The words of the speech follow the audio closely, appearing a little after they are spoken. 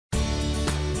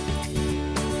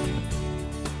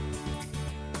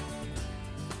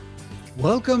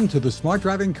Welcome to the Smart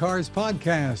Driving Cars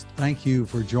podcast. Thank you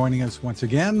for joining us once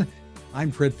again.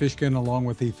 I'm Fred Fishkin, along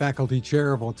with the Faculty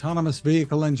Chair of Autonomous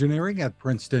Vehicle Engineering at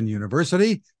Princeton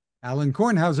University, Alan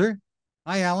Kornhauser.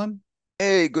 Hi, Alan.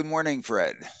 Hey, good morning,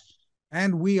 Fred.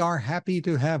 And we are happy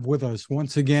to have with us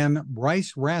once again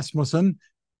Bryce Rasmussen,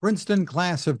 Princeton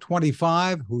class of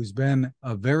 25, who's been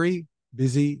a very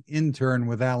busy intern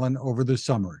with Alan over the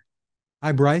summer.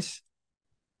 Hi, Bryce.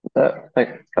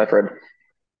 Hi, Fred.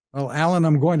 Well, Alan,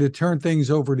 I'm going to turn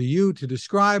things over to you to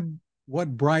describe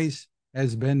what Bryce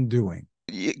has been doing.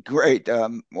 Great.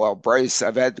 Well, Bryce,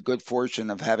 I've had the good fortune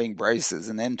of having Bryce as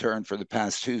an intern for the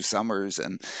past 2 summers,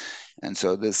 and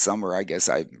so this summer, I guess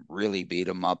I really beat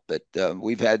him up. But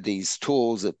we've had these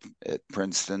tools at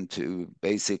Princeton to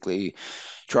basically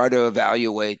try to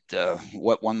evaluate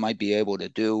what one might be able to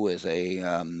do with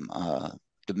a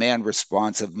demand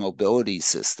responsive mobility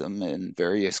system in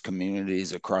various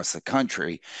communities across the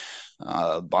country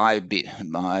by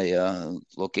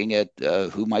looking at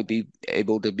who might be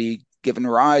able to be given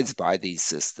rides by these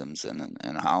systems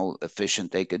and how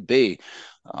efficient they could be.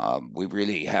 We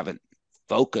really haven't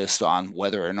focused on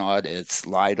whether or not it's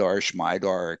LiDAR, SCHMIDAR,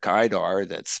 or KIDAR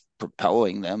that's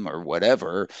propelling them or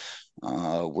whatever.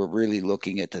 We're really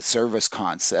looking at the service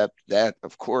concept that,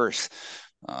 of course,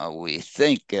 we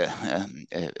think,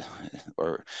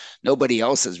 or nobody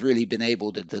else has really been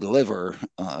able to deliver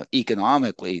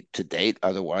economically to date.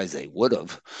 Otherwise, they would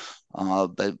have.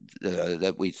 But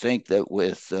that we think that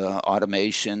with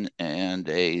automation and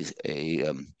a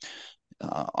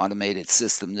automated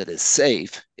system that is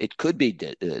safe, it could be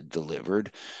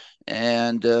delivered.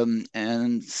 And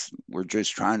we're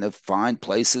just trying to find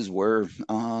places where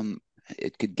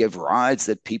it could give rides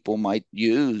that people might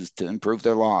use to improve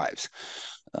their lives.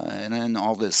 And then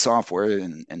all this software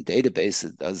and database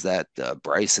that does that,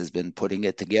 Bryce has been putting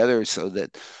it together so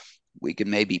that we can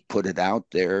maybe put it out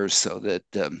there so that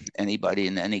anybody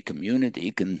in any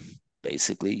community can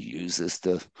basically use this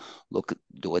to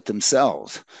do it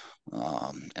themselves,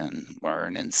 and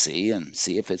learn and see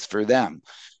if it's for them.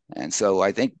 And so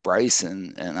I think Bryce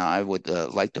and I would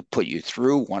like to put you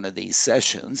through one of these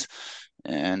sessions.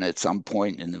 And at some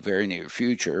point in the very near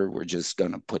future, we're just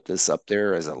going to put this up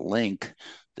there as a link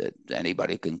that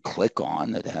anybody can click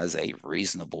on that has a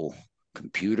reasonable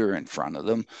computer in front of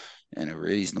them and a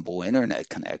reasonable internet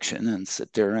connection and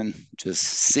sit there and just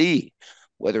see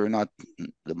whether or not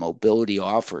the mobility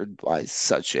offered by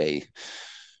such a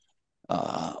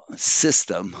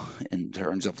system in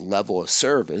terms of level of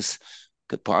service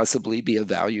could possibly be of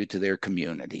value to their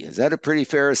community. Is that a pretty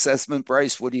fair assessment,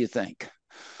 Bryce? What do you think?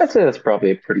 I'd say that's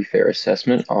probably a pretty fair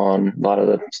assessment on a lot of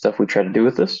the stuff we try to do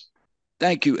with this.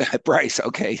 Thank you, Bryce.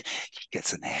 Okay, he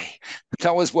gets an A.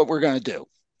 Tell us what we're going to do.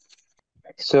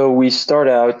 So we start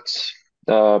out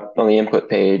on the input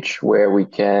page where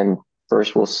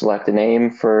we'll select a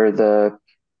name for the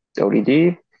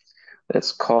ODD.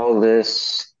 Let's call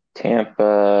this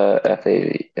Tampa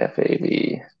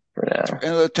FAV for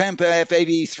now. Tampa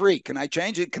FAV3. Can I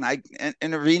change it? Can I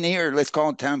intervene here? Let's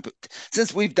call it Tampa.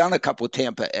 Since we've done a couple of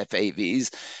Tampa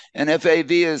FAVs, and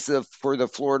FAV is for the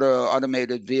Florida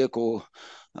Automated Vehicle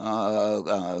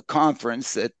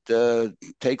conference that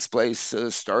takes place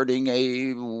starting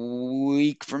a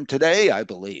week from today, I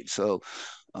believe. So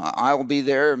I'll be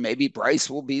there. Maybe Bryce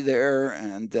will be there,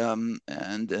 and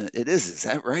it is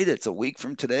that right? It's a week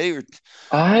from today, or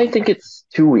I think it's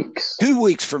 2 weeks. 2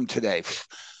 weeks from today.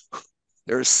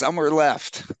 There's summer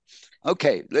left.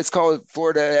 Okay, let's call it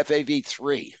Florida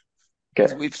FAV3.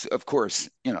 Okay. We've, of course,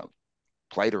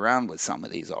 played around with some of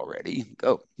these already.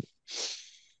 Go.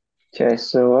 Okay,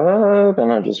 so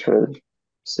then just for the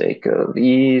sake of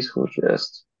these, we'll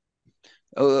just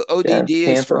ODD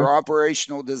is for Tampa.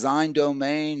 operational design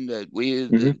domain, that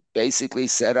we basically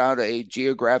set out a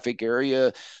geographic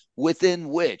area within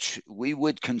which we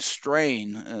would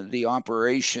constrain the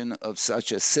operation of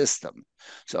such a system.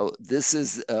 So this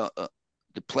is the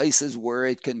places where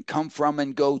it can come from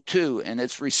and go to, and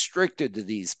it's restricted to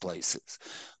these places.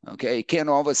 Okay, it can't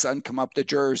all of a sudden come up to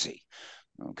Jersey.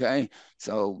 Okay,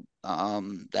 so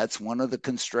that's one of the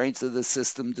constraints of the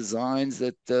system designs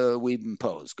that we've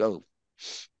imposed. Go.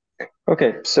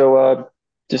 Okay, so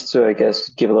just to, I guess,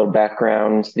 give a little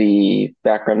background, the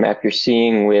background map you're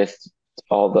seeing with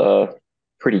all the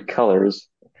pretty colors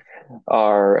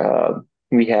are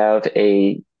we have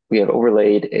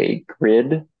overlaid a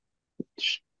grid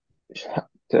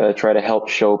to try to help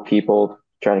show people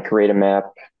trying to create a map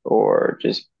or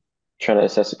just trying to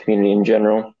assess the community in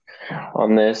general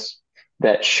on this,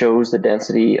 that shows the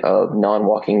density of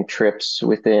non-walking trips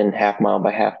within half mile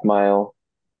by half mile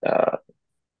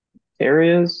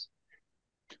areas.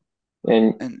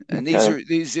 And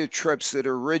these are trips that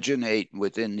originate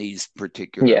within these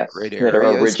particular yes, grid that are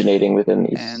areas, originating within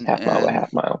these half mile by and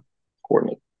half mile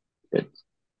coordinate grids.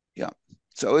 yeah.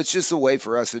 So it's just a way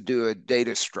for us to do a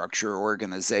data structure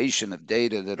organization of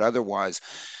data that otherwise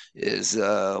is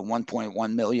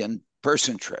 1.1 million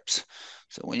person trips.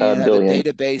 So when you have a Billion.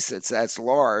 database that's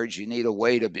large, you need a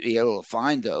way to be able to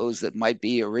find those that might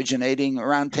be originating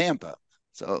around Tampa.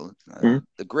 So Mhm.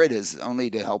 the grid is only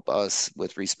to help us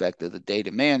with respect to the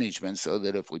data management, so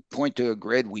that if we point to a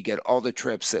grid, we get all the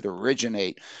trips that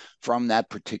originate from that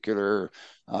particular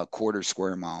quarter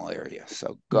square mile area. So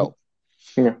Mhm. go.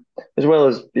 Yeah. As well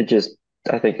as it just,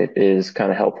 I think it is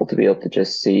kind of helpful to be able to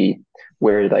just see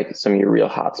where like some of your real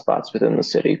hotspots within the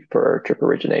city for trip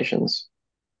originations.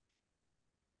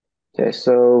 Okay,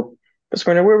 so Ms.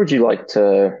 Werner, where would you like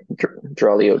to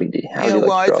draw the ODD? How would Yeah, you like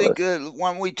well, to I draw think this?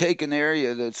 when we take an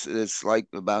area that's like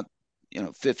about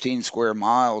 15 square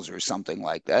miles or something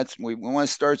like that, we want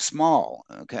to start small.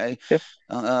 Okay. Okay.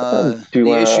 Do you The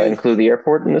want to issue, include the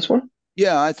airport in this one?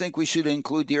 yeah, I think we should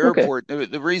include the Okay. airport.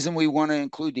 The reason we want to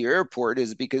include the airport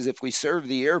is because if we serve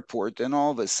the airport, then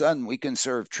all of a sudden we can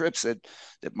serve trips that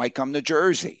might come to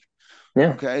Jersey.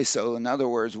 Yeah. Okay, so in other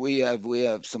words, we have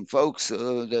some folks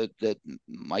that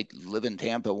might live in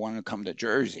Tampa want to come to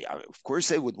Jersey. Of course,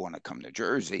 they would want to come to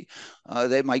Jersey.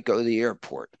 They might go to the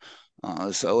airport.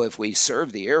 So if we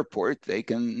serve the airport, they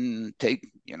can take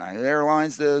United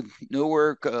Airlines to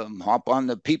Newark, hop on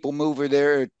the People Mover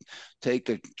there, take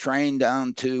the train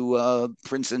down to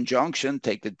Princeton Junction,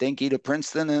 take the Dinky to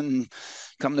Princeton, and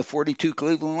come to 42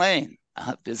 Cleveland Lane.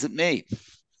 Visit me.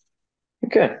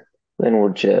 Okay. Then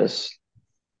we'll just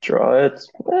draw it.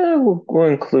 We'll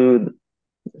include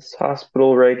this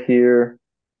hospital right here. And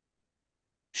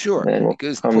Sure, then we'll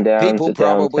because come down people to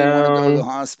probably want to go to the downtown.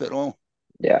 hospital.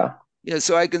 Yeah. Yeah,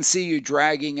 so I can see you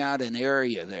dragging out an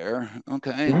area there.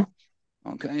 Okay. Mhm.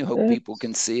 Okay. Hope people That's,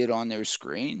 can see it on their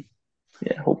screen.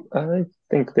 yeah, I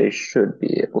think they should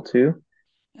be able to.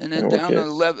 And And then we'll down the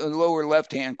just, lower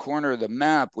left-hand corner of the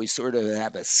map, we sort of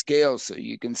have a scale so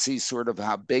you can see sort of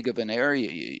how big of an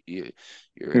area you're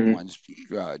mhm. one's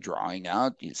drawing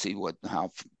out. You see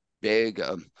how big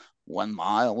 1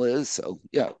 mile is. So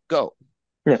yeah, go.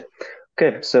 Yeah.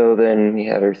 Okay. So then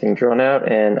you have everything drawn out,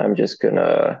 and I'm just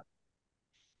gonna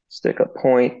stick a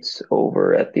point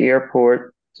over at the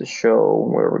airport to show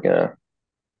where we're gonna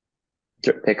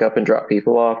pick up and drop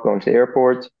people off going to the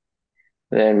airport.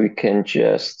 Then we can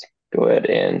just go ahead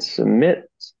and submit.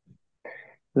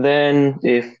 Then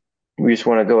if we just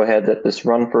want to go ahead, let this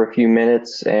run for a few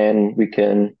minutes and we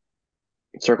can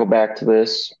circle back to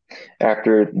this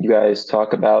after you guys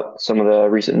talk about some of the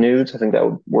recent news. I think that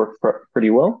would work pretty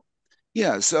well.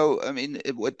 Yeah, so I mean,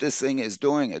 what this thing is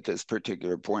doing at this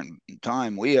particular point in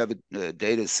time, we have a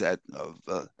data set of,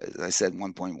 as I said,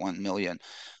 1.1 million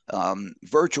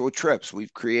virtual trips.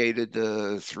 We've created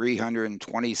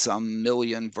 320 some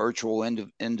million virtual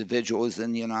individuals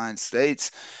in the United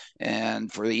States,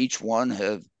 and for each one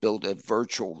have built a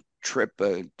virtual trip,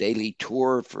 a daily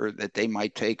tour for that they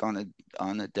might take on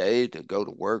a day to go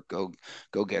to work, go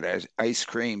get ice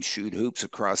cream, shoot hoops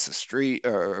across the street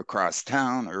or across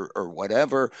town or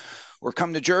whatever, or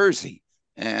come to Jersey.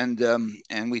 And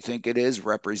we think it is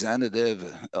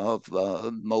representative of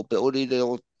mobility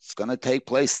that's going to take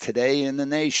place today in the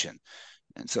nation.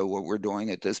 And so what we're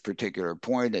doing at this particular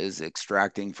point is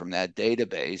extracting from that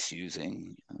database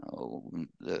using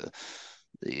the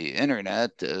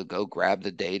internet to go grab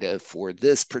the data for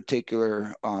this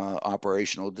particular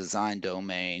operational design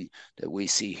domain that we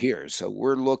see here. So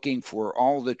we're looking for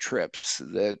all the trips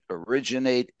that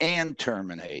originate and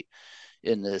terminate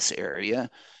in this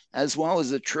area, as well as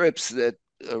the trips that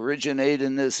originate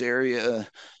in this area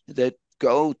that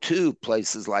go to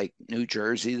places like New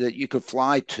Jersey that you could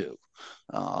fly to,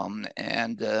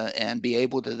 and be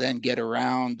able to then get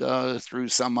around through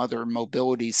some other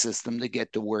mobility system to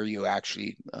get to where you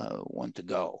actually want to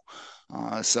go.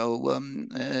 So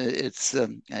it's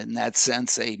in that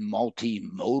sense a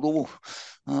multimodal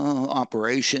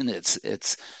operation. It's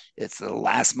the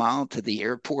last mile to the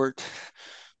airport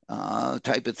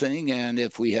type of thing. And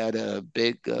if we had a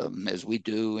big, as we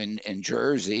do in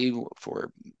Jersey,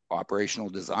 for operational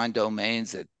design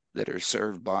domains that are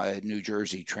served by New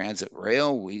Jersey Transit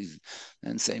Rail, we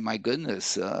then say, my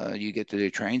goodness, you get to the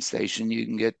train station, you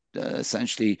can get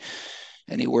essentially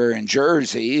anywhere in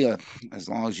Jersey, as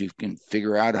long as you can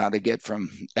figure out how to get from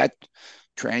that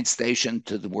train station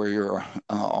to where you're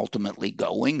ultimately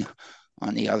going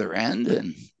on the other end.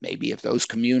 And maybe if those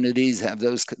communities have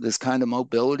this kind of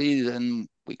mobility, then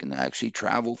we can actually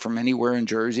travel from anywhere in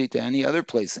Jersey to any other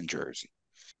place in Jersey.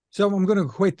 So I'm going to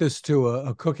equate this to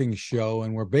a cooking show,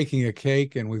 and we're baking a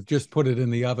cake, and we've just put it in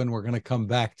the oven. We're going to come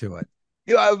back to it.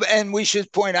 Yeah, and we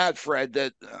should point out, Fred,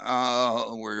 that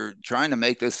we're trying to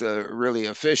make this really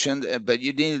efficient, but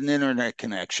you need an internet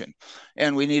connection,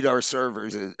 and we need our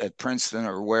servers at Princeton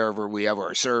or wherever we have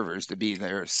our servers to be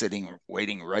there, sitting,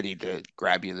 waiting, ready to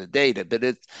grab you the data. But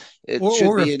it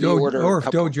should be in the order. Or if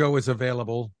Dojo is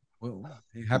available, we'll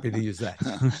be happy to use that.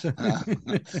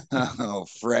 Oh,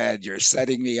 Fred, you're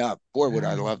setting me up. Boy, would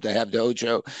I love to have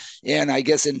Dojo. And I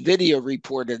guess NVIDIA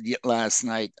reported last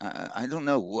night. I don't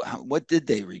know. What did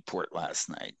they report last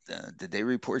night? Did they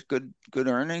report good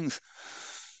earnings?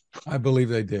 I believe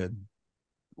they did.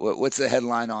 What's the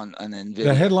headline on NVIDIA?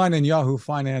 The headline in Yahoo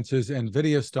Finance is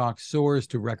NVIDIA stock soars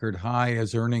to record high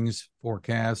as earnings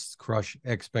forecasts crush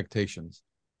expectations.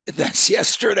 That's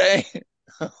yesterday.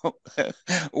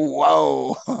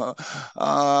 Whoa.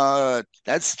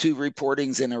 That's two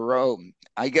reportings in a row.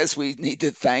 I guess we need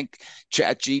to thank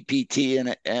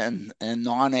ChatGPT and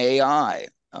non-AI.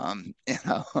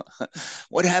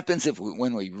 What happens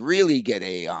when we really get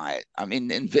AI? I mean,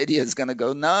 NVIDIA is going to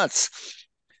go nuts.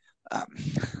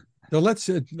 So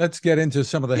let's get into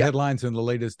some of the headlines in the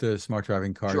latest Smart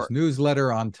Driving Cars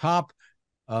newsletter. On top,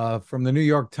 from the New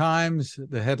York Times,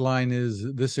 the headline is,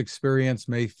 "This experience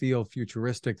may feel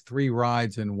futuristic. 3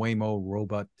 rides in Waymo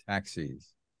robot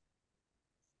taxis."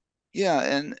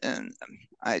 Yeah, and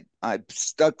I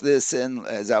stuck this in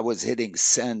as I was hitting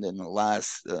send in the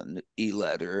last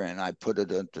e-letter, and I put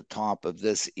it at the top of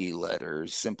this e-letter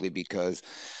simply because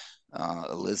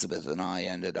Elizabeth and I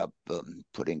ended up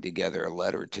putting together a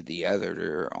letter to the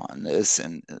editor on this,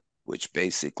 and which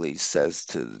basically says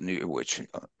to the new, which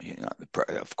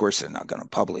of course they're not going to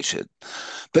publish it,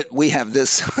 but we have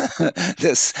this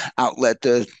this outlet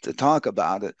to talk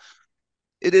about it.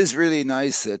 It is really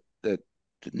nice that the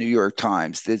New York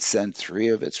Times did send 3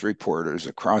 of its reporters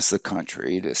across the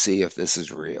country to see if this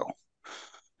is real,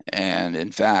 and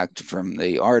in fact, from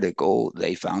the article,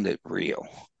 they found it real.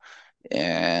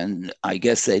 And I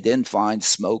guess they didn't find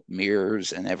smoke,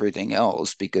 mirrors, and everything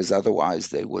else, because otherwise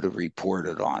they would have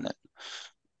reported on it.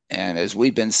 And as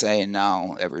we've been saying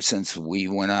now, ever since we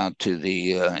went out to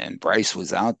and Bryce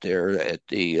was out there at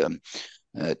the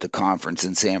conference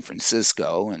in San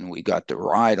Francisco, and we got to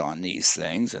ride on these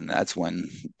things. And that's when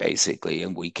basically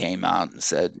we came out and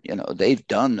said, they've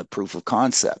done the proof of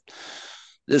concept.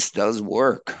 This does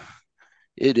work.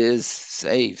 It is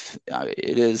safe.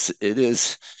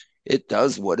 It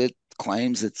does what it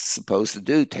claims it's supposed to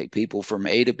do, take people from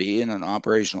A to B in an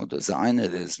operational design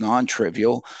that is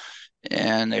non-trivial,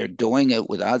 and they're doing it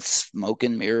without smoke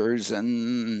and mirrors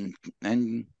and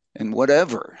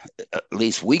whatever. At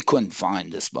least we couldn't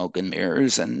find the smoke and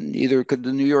mirrors, and neither could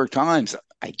the New York Times,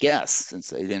 I guess, since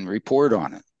they didn't report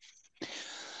on it.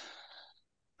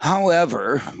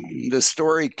 However, the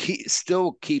story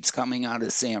still keeps coming out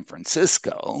of San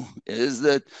Francisco, is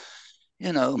that,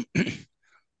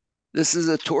 this is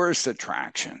a tourist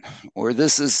attraction, or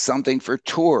this is something for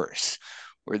tourists,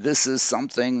 or this is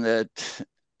something that,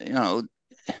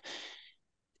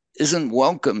 isn't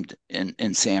welcomed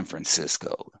in San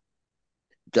Francisco.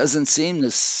 Doesn't seem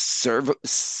to solve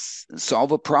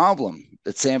a problem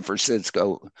that San Franciscans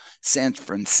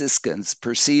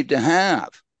perceive to have.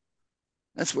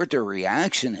 That's what their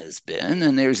reaction has been.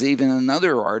 And there's even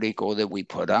another article that we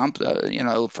put up,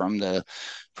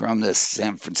 from the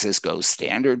San Francisco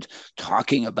Standard,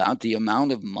 talking about the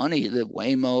amount of money that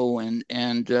Waymo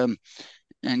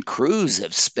and Cruise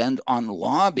have spent on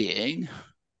lobbying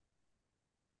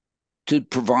to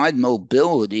provide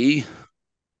mobility,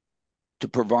 to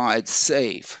provide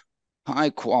safe, high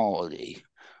quality,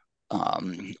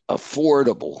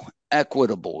 affordable,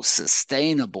 equitable,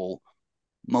 sustainable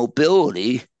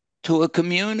mobility to a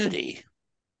community.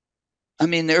 I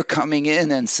mean, they're coming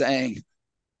in and saying,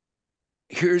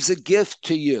 here's a gift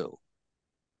to you.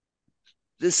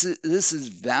 This is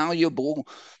valuable.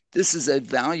 This is a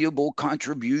valuable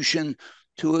contribution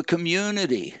to a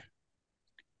community.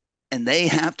 And they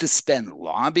have to spend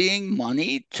lobbying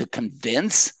money to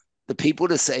convince the people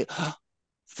to say, oh,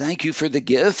 thank you for the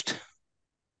gift.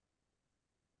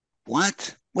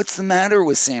 What? What's the matter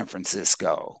with San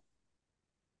Francisco?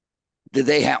 Do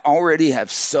they already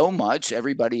have so much?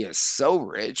 Everybody is so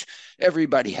rich.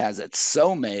 Everybody has it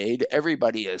so made.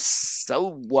 Everybody is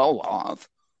so well off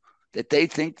that they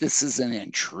think this is an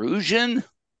intrusion?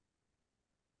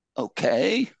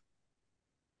 Okay.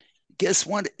 Guess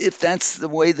what? If that's the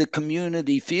way the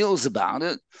community feels about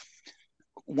it,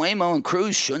 Waymo and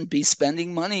Cruise shouldn't be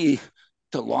spending money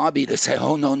to lobby to say,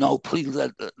 oh, no, please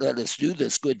let us do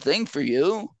this good thing for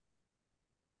you.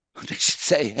 They should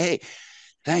say, hey,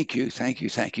 Thank you, thank you,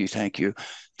 thank you, thank you.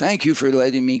 Thank you for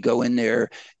letting me go in there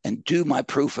and do my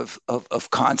proof of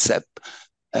concept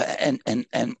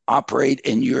and operate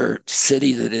in your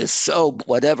city that is so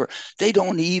whatever. They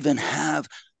don't even have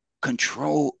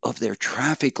control of their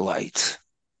traffic lights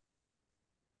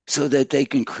so that they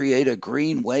can create a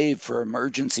green wave for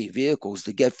emergency vehicles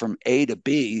to get from A to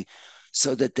B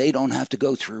so that they don't have to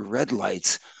go through red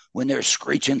lights when they're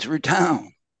screeching through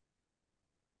town.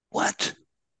 What?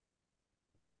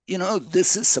 You know,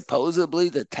 this is supposedly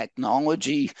the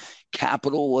technology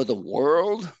capital of the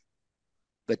world,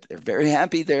 but they're very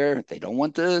happy there. They don't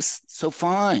want this, so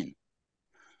fine.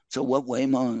 So what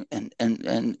Waymo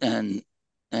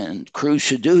and Cruise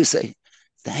should do is say,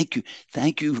 thank you,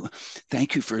 thank you,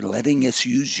 thank you for letting us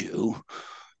use you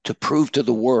to prove to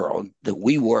the world that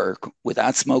we work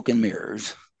without smoke and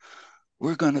mirrors.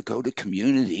 We're going to go to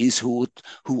communities who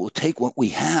will take what we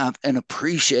have and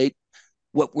appreciate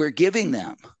what we're giving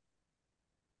them.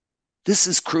 This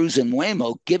is Cruise and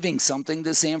Waymo giving something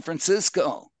to San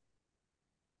Francisco.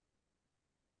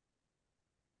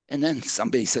 And then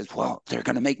somebody says, well, they're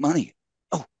going to make money.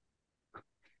 Oh,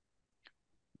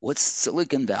 what's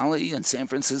Silicon Valley and San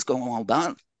Francisco all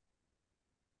about?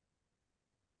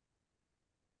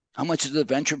 How much do the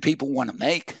venture people want to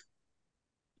make?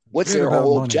 What's their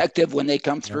whole objective when they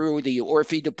come through the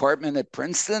Orphe department at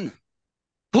Princeton?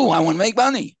 Ooh, I want to make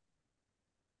money.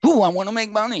 Ooh, I want to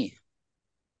make money.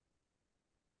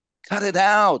 Cut it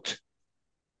out.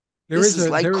 This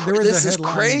is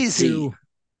crazy. Too,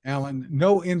 Alan,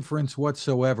 no inference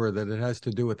whatsoever that it has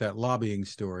to do with that lobbying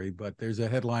story, but there's a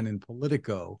headline in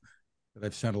Politico that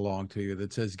I've sent along to you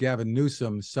that says Gavin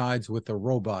Newsom sides with the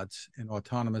robots in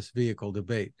autonomous vehicle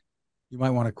debate. You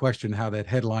might want to question how that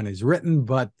headline is written,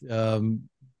 but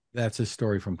that's a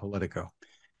story from Politico.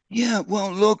 Yeah,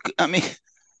 well, look, I mean,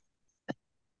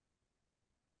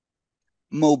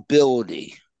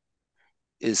 mobility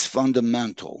is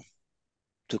fundamental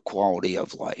to quality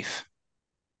of life.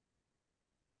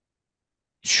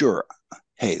 Sure,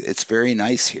 hey, it's very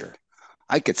nice here.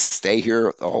 I could stay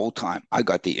here the whole time. I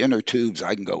got the inner tubes.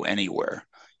 I can go anywhere.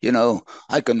 You know,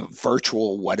 I can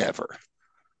virtual whatever.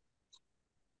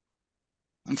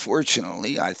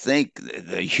 Unfortunately, I think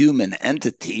the human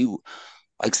entity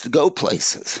likes to go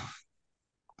places.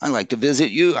 I like to visit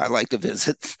you. I like to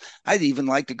visit. I'd even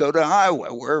like to go to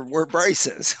Iowa, where Bryce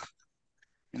is.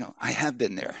 You know, I have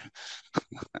been there.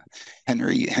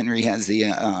 Henry has the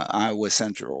Iowa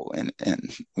Central, and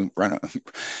we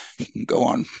go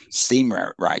on steam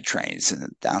ride trains and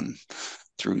down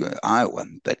through Iowa.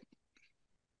 But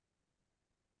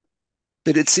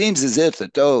it seems as if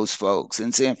that those folks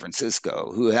in San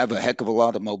Francisco who have a heck of a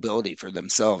lot of mobility for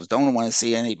themselves don't want to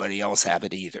see anybody else have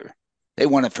it either. They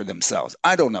want it for themselves.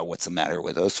 I don't know what's the matter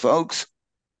with those folks.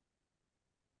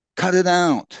 Cut it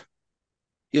out.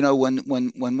 You know,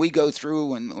 when we go through,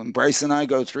 when Bryce and I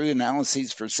go through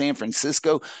analyses for San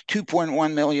Francisco,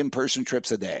 2.1 million person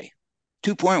trips a day.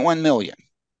 2.1 million.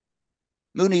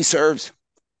 Mooney serves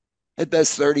at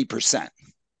best 30%.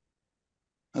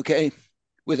 Okay?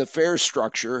 With a fare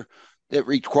structure that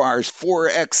requires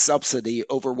 4x subsidy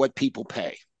over what people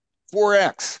pay.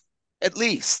 4x, at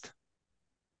least.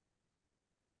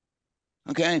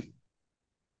 Okay?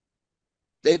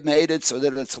 They've made it so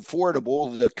that it's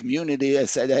affordable. The community has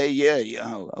said, hey,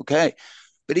 yeah, okay.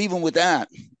 But even with that,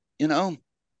 you know,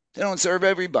 they don't serve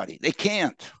everybody. They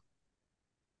can't.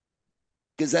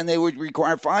 Because then they would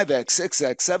require 5x,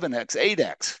 6x, 7x,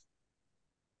 8x.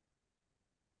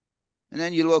 And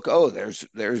then you look, oh, there's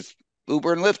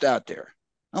Uber and Lyft out there.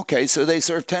 Okay, so they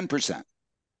serve 10%.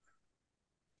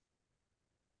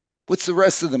 What's the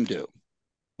rest of them do?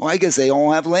 Well, I guess they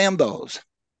all have Lambos.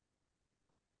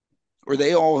 Or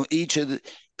they all, each kid,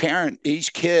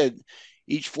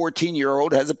 each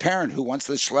 14-year-old has a parent who wants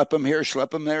to schlep them here,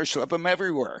 schlep them there, schlep them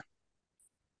everywhere.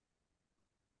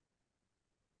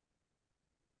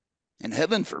 And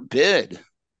heaven forbid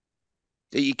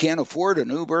that you can't afford an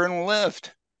Uber and a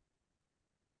Lyft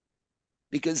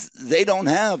because they don't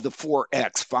have the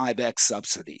 4x, 5x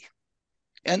subsidy.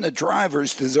 And the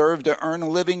drivers deserve to earn a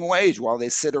living wage while they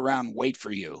sit around and wait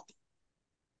for you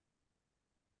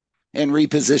and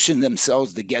reposition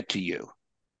themselves to get to you.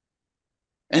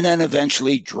 And then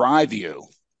eventually drive you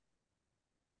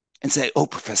and say, oh,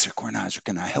 Professor Kornheiser,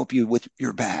 can I help you with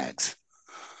your bags?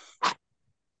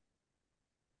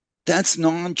 That's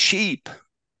non-cheap.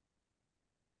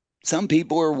 Some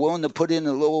people are willing to put in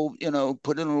a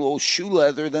little shoe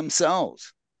leather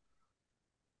themselves,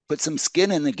 put some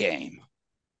skin in the game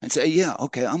and say, yeah,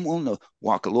 okay, I'm willing to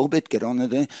walk a little bit, get on the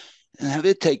thing and have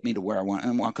it take me to where I want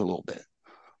and walk a little bit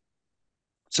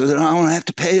so that I don't have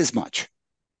to pay as much.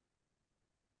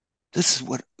 This is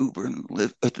what Uber and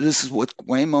Lyft, this is what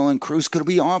Waymo and Cruise could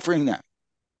be offering them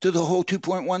to the whole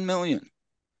 2.1 million,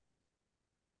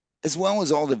 as well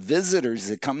as all the visitors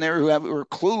that come there who are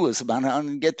clueless about how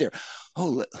to get there.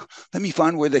 Oh, let me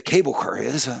find where the cable car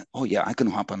is. Oh, yeah, I can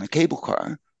hop on the cable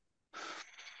car.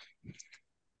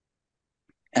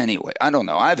 Anyway, I don't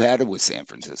know. I've had it with San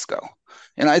Francisco.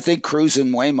 And I think Cruise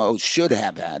and Waymo should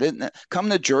have had it. Come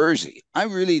to Jersey. I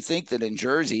really think that in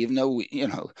Jersey, even though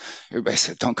everybody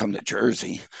said don't come to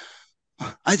Jersey,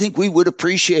 I think we would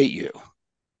appreciate you.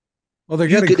 Well, they're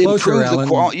getting closer,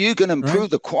 Alan. You can improve right?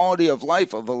 the quality of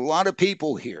life of a lot of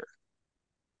people here.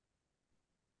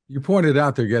 You pointed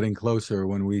out they're getting closer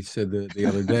when we said the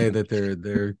other day that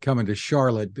they're coming to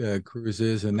Charlotte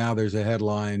cruises, and now there's a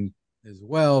headline as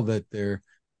well that they're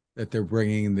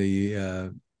bringing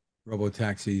the robo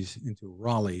taxis into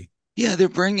Raleigh. Yeah, they're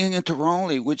bringing it to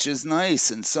Raleigh, which is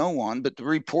nice and so on. But the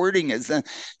reporting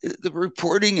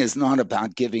is not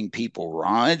about giving people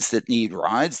rides that need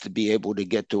rides to be able to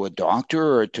get to a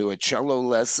doctor or to a cello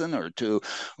lesson or to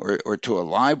a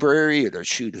library or to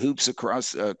shoot hoops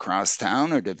across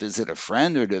town or to visit a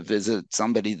friend or to visit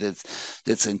somebody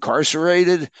that's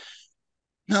incarcerated.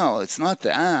 No, it's not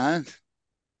that.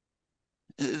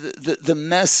 The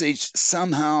message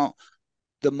somehow,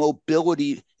 the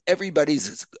mobility,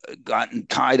 everybody's gotten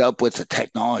tied up with the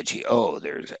technology. Oh,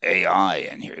 there's AI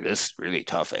in here. This is really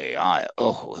tough AI.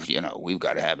 Oh, we've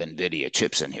got to have NVIDIA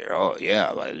chips in here. Oh,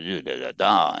 yeah,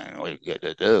 and we get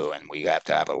to do, and we have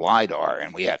to have a LiDAR,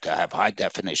 and we have to have high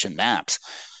definition maps.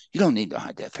 You don't need the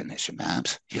high definition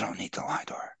maps. You don't need the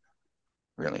LiDAR.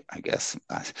 Really, I guess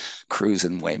Cruise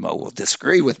and Waymo will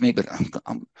disagree with me, but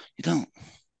you don't.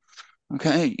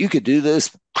 Okay, you could do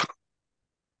this.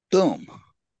 Boom.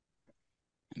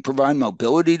 And provide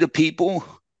mobility to people,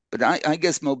 but I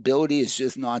guess mobility is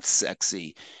just not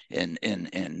sexy, and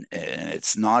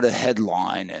it's not a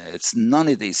headline, and it's none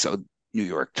of these. So New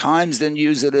York Times didn't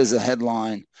use it as a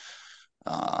headline.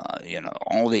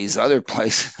 All these other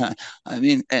places. I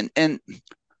mean, and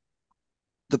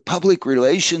the public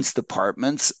relations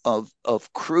departments of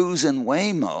Cruise and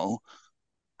Waymo,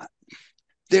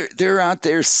 they're out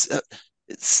there.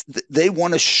 They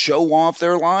want to show off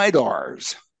their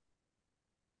lidars.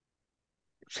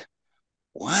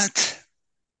 What?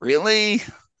 Really?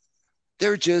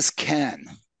 They're just Ken.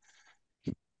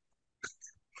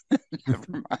 Never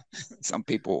mind. Some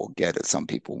people will get it, some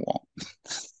people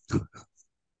won't.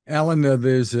 Alan,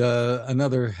 there's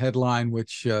another headline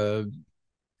which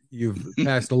you've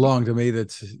passed along to me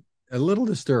that's a little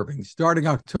disturbing. Starting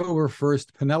October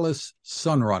 1st, Pinellas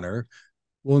Sunrunner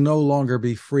will no longer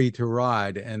be free to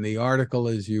ride. And the article,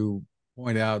 as you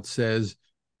point out, says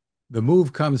the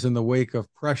move comes in the wake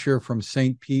of pressure from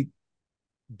St. Pete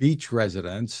Beach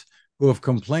residents who have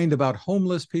complained about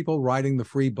homeless people riding the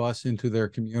free bus into their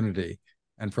community,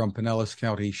 and from Pinellas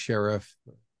County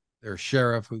their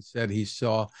sheriff, who said he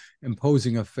saw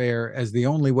imposing a fare as the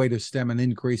only way to stem an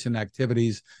increase in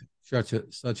activities such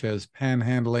as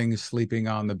panhandling, sleeping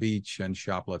on the beach, and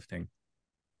shoplifting.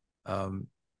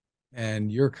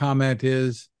 And your comment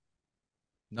is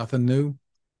nothing new?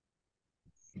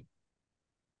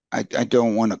 I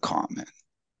don't want to comment.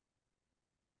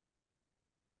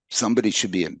 Somebody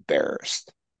should be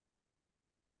embarrassed.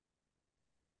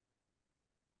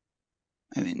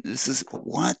 I mean, this is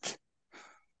what?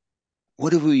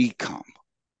 What have we become?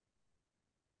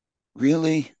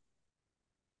 Really?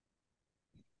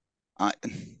 I'm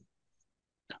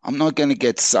not going to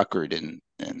get suckered in,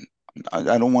 and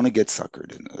I don't want to get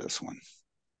suckered into this one,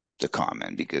 to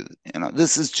comment, because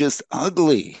this is just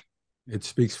ugly. It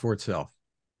speaks for itself.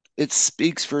 It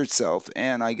speaks for itself.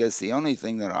 And I guess the only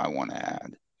thing that I want to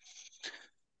add,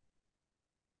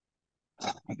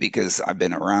 because I've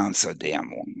been around so damn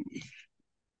long,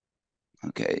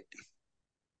 okay,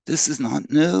 this is not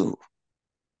new.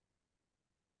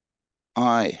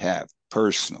 I have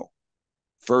personal,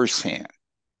 firsthand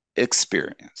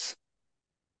experience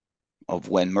of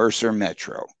when Mercer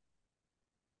Metro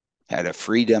had a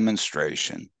free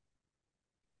demonstration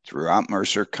throughout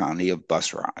Mercer County of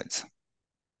bus rides,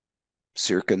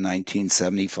 circa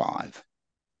 1975,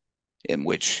 in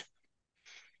which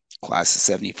class of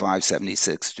 75,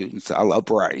 76 students, I love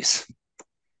Bryce,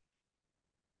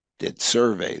 did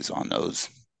surveys on those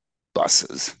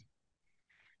buses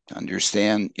to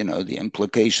understand, the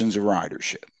implications of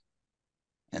ridership,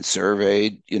 and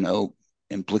surveyed,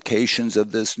 implications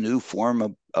of this new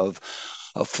form of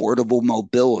affordable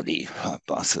mobility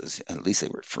buses. At least they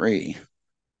were free.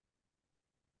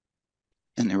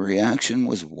 And the reaction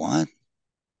was what?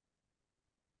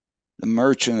 The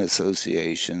Merchant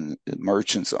Association, the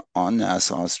merchants on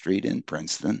Nassau Street in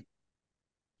Princeton,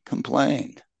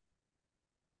 complained.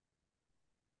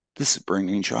 This is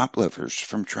bringing shoplifters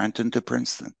from Trenton to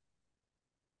Princeton.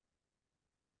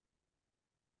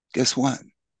 Guess what?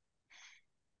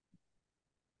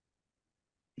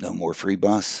 No more free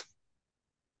bus.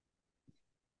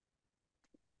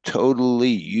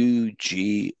 Totally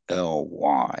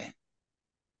UGLY.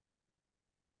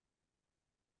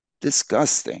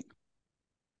 Disgusting.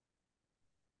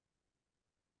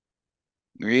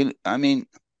 Really? I mean,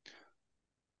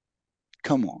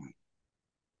 come on.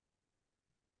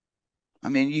 I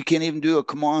mean, you can't even do a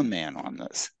come on man on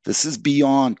this. This is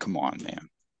beyond come on man.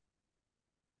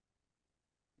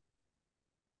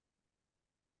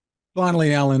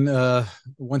 Finally, Alan,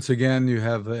 once again, you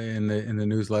have in the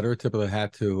newsletter, tip of the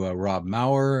hat to Rob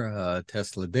Maurer,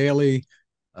 Tesla Daily.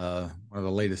 One of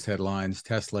the latest headlines: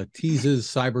 Tesla teases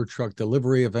Cybertruck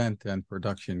delivery event and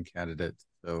production candidate.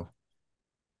 So,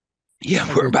 yeah,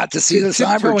 we're about to see the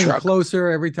Cybertruck closer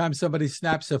every time somebody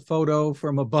snaps a photo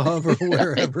from above or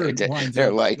wherever it winds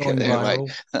they're up like, going they're viral.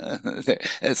 like,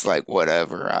 it's like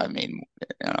whatever. I mean,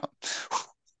 you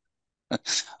know.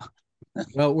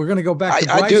 Well, we're going to go back to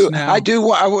Bryce now.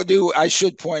 I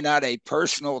should point out a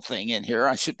personal thing in here.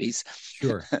 I should be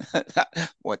sure.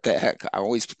 What the heck? I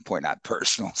always point out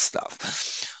personal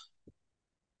stuff.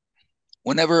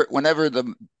 Whenever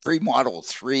the pre-Model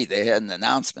 3, they had an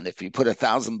announcement. If you put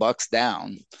 $1,000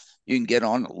 down, you can get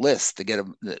on a list to get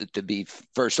to be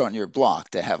first on your block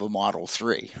to have a Model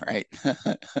 3, right?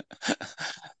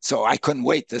 So I couldn't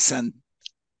wait to send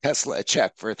Tesla a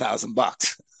check for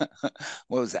 $1,000.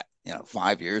 What was that?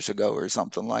 5 years ago or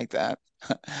something like that.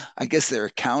 I guess their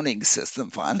accounting system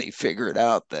finally figured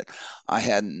out that I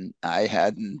hadn't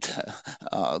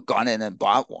gone in and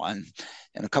bought one.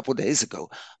 And a couple of days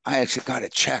ago, I actually got a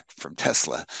check from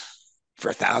Tesla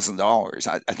for $1,000.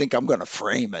 I think I'm going to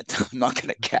frame it. I'm not going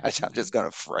to cash. I'm just going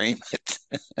to frame it.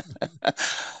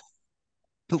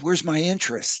 But where's my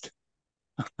interest?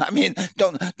 I mean,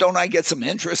 don't I get some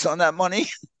interest on that money?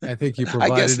 I think you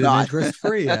provided an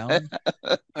interest-free, Alan.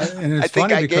 And it's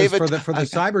funny because for the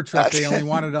Cybertruck, they only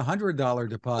wanted $100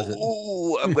 deposit.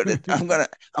 Oh, I'm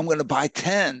gonna buy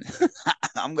 10.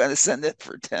 I'm gonna send it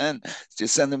for 10.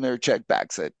 Just send them their check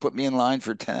back. Say, put me in line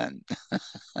for 10.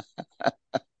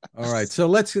 All right, so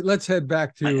let's head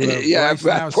back to Bryce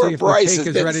now. See if Bryce the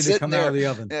cake is ready to come out of the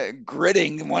oven.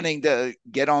 Gritting, wanting to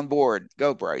get on board.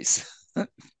 Go, Bryce.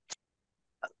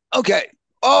 Okay.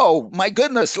 Oh my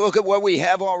goodness! Look at what we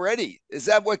have already. Is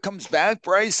that what comes back,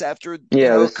 Bryce? After a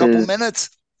couple minutes?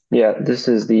 Yeah, this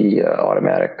is the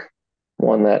automatic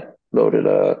one that loaded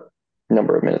a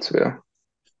number of minutes ago.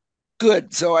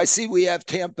 Good. So I see we have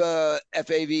Tampa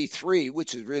FAV3,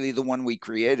 which is really the one we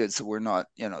created. So we're not,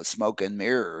 smoke and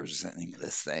mirrors in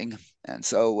this thing. And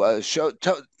so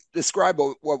describe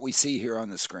what we see here on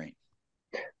the screen.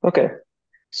 Okay.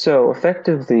 So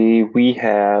effectively, we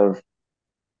have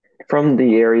from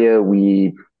the area,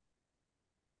 we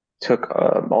took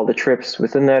all the trips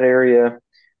within that area.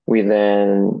 We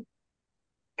then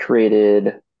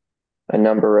created a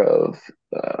number of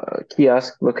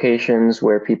kiosk locations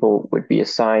where people would be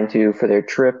assigned to for their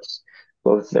trips.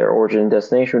 Both their origin and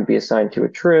destination would be assigned to a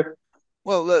trip.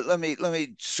 Well, let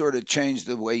me sort of change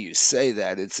the way you say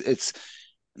that. It's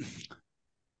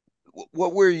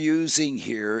what we're using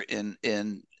here in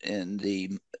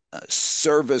the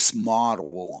service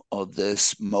model of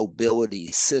this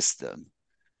mobility system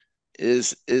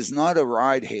is not a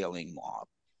ride hailing model.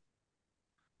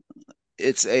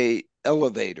 It's a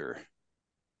elevator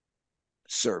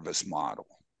service model.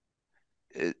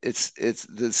 It's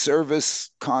the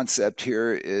service concept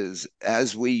here is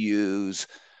as we use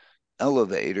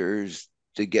elevators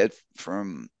to get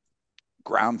from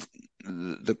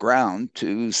the ground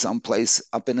to someplace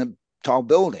up in a tall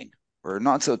building or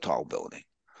not so tall building.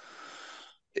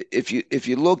 If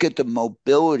you look at the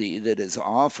mobility that is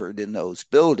offered in those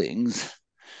buildings,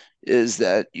 is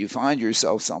that you find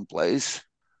yourself someplace,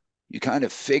 you kind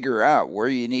of figure out where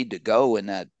you need to go in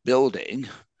that building,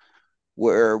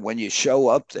 where when you show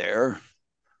up there,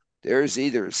 there's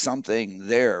either something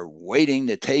there waiting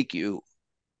to take you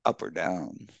up or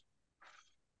down.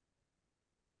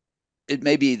 It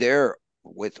may be there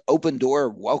with open door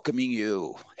welcoming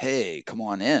you. Hey, come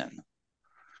on in.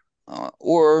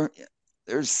 Or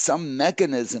there's some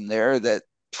mechanism there that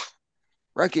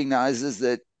recognizes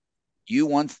that you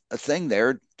want a thing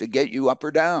there to get you up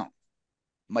or down.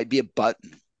 It might be a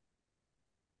button.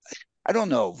 I don't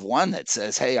know of one that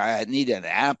says, hey, I need an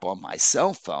app on my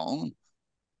cell phone.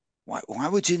 Why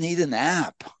would you need an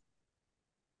app?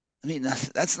 I mean,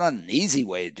 that's not an easy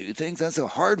way to do things. That's a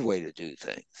hard way to do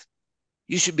things.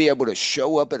 You should be able to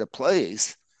show up at a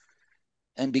place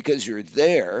And because you're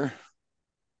there,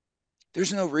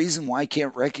 there's no reason why I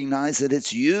can't recognize that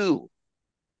it's you.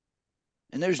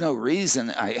 And there's no reason,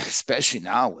 especially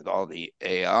now with all the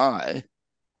AI,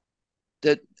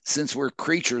 that since we're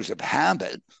creatures of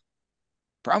habit,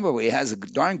 probably has a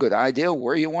darn good idea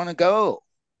where you want to go.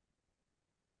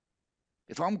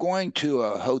 If I'm going to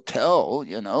a hotel,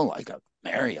 like a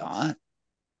Marriott,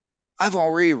 I've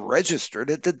already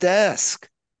registered at the desk.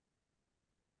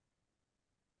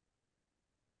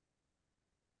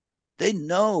 They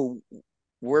know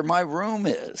where my room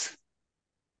is.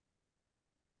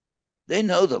 They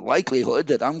know the likelihood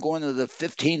that I'm going to the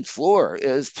 15th floor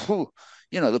is,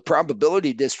 the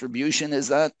probability distribution is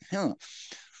that,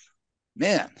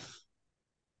 man,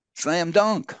 slam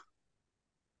dunk.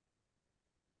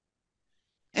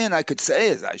 And I could say,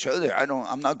 as I showed there,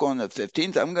 I'm not going to the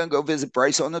 15th. I'm going to go visit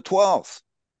Bryce on the 12th.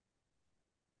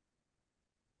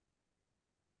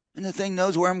 And the thing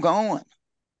knows where I'm going.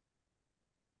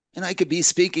 And I could be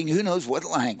speaking who knows what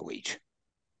language.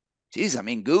 Geez, I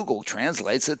mean, Google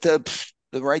translates it to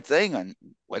the right thing. And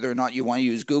whether or not you want to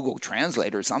use Google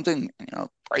Translate or something,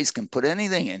 Bryce can put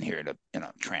anything in here to,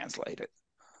 translate it.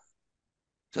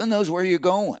 So it knows where you're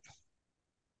going.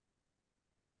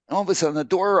 And all of a sudden the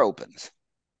door opens,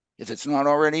 if it's not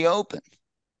already open.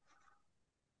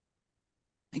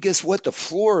 And guess what? The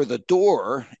floor, the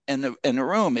door, and the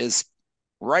room is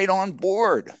right on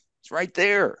board. It's right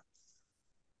there.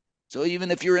 So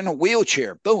even if you're in a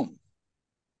wheelchair, boom,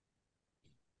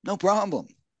 no problem.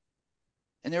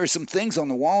 And there are some things on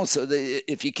the wall so that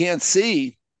if you can't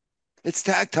see, it's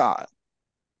tactile.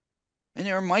 And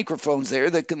there are microphones there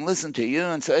that can listen to you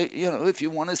and say, if you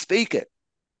want to speak it.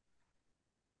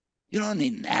 You don't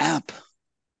need an app.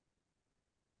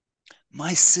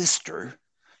 My sister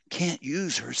can't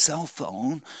use her cell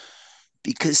phone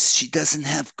because she doesn't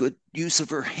have good use of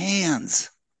her hands.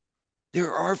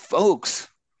 There are folks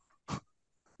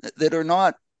that are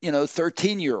not,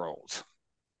 13-year-olds.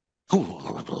 I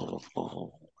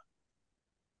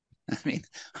mean,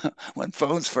 when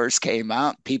phones first came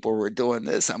out, people were doing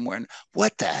this. I'm wondering,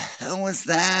 what the hell was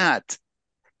that?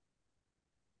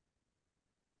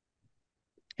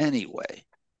 Anyway,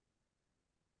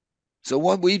 so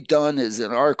what we've done is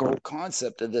in our whole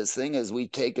concept of this thing is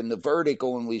we've taken the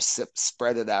vertical and we've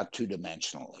spread it out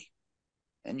two-dimensionally.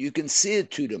 And you can see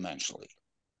it two-dimensionally.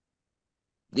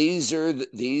 These are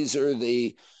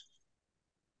the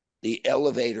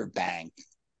elevator bank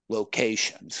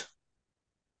locations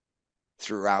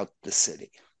throughout the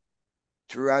city,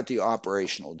 throughout the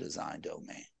operational design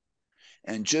domain.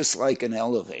 And just like an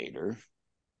elevator,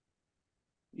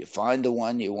 you find the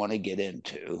one you want to get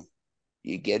into,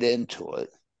 you get into it,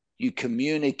 you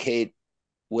communicate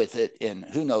with it in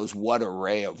who knows what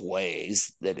array of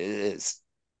ways that it is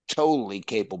totally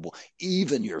capable,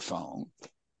 even your phone,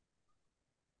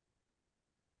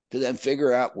 to then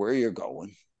figure out where you're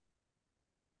going.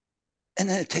 And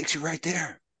then it takes you right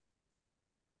there.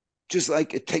 Just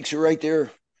like it takes you right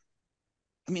there.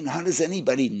 I mean, how does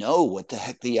anybody know what the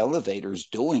heck the elevator's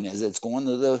doing as it's going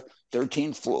to the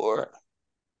 13th floor?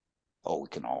 Oh, we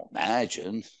can all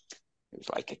imagine. There's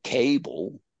like a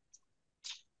cable.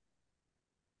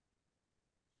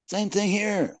 Same thing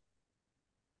here.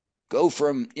 Go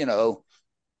from,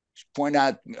 point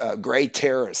out Gray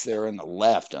Terrace there on the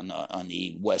left on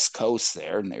the west coast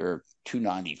there, and they're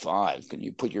 295. Can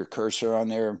you put your cursor on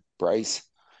there, Bryce?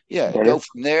 Yeah, go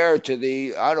from there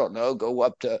to I don't know, go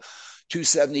up to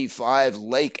 275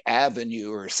 Lake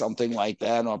Avenue or something like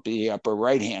that up the upper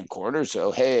right-hand corner.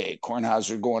 So, hey,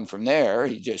 Kornhauser going from there.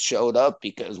 He just showed up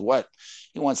because what?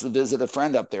 He wants to visit a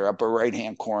friend up there, upper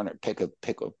right-hand corner. Pick a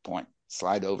point,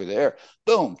 slide over there.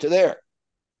 Boom, to there.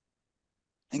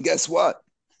 And guess what?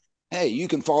 Hey, you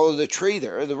can follow the tree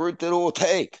there, the route that it will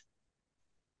take.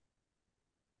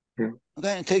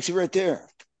 Okay, it takes you right there.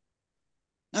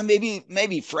 Now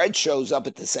maybe Fred shows up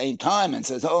at the same time and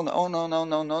says, "Oh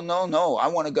no! I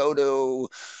want to go to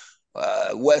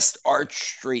West Arch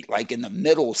Street, like in the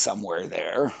middle somewhere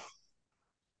there."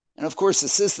 And of course, the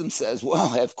system says,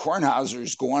 "Well, if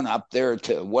Kornhauser's going up there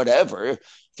to whatever,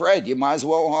 Fred, you might as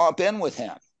well hop in with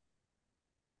him."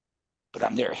 But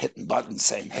I'm there hitting buttons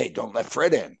saying, "Hey, don't let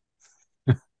Fred in."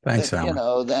 Thanks,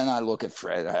 Alan. Then I look at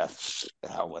Fred. The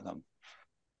hell with him.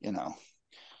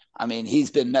 I mean, he's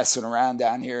been messing around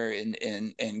down here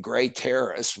in Gray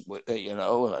Terrace,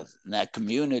 in that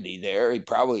community there. He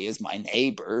probably is my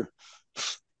neighbor,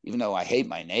 even though I hate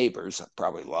my neighbors. I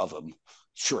probably love them.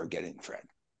 Sure, get in, Fred.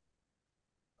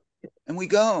 And we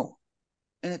go,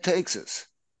 and it takes us.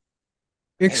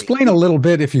 Explain a little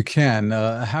bit, if you can,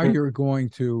 how you're going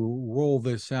to roll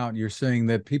this out. You're saying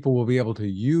that people will be able to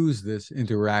use this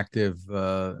interactive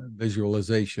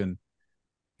visualization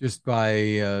just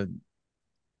by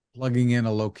plugging in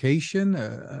a location,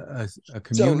 a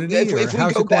community, so or if we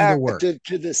how's go it going to back work?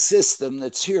 to the system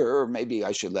that's here, or maybe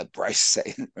I should let Bryce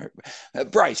say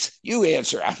it. Bryce, you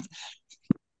answer.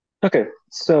 Okay,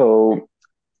 so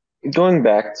going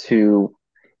back to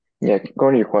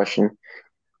going to your question,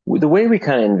 the way we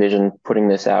kind of envision putting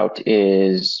this out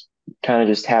is kind of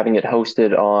just having it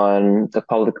hosted on the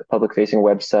public facing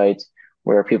website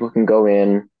where people can go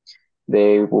in.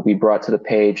 They will be brought to the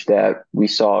page that we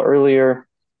saw earlier.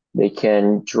 They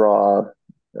can draw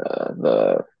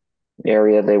the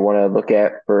area they want to look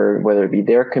at for whether it be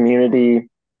their community,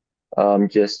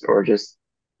 just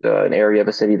an area of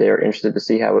a city they're interested to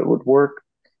see how it would work.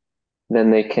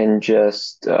 Then they can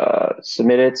just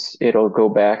submit it. It'll go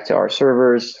back to our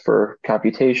servers for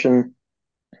computation.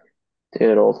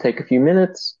 It'll take a few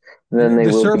minutes. Then they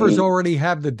The will servers be. already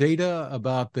have the data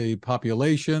about the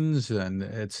populations and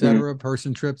et cetera,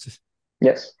 person trips.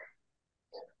 Yes.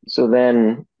 So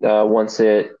then once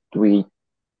we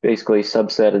basically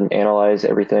subset and analyze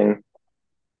everything,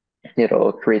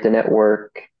 it'll create the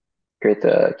network, create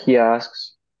the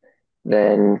kiosks,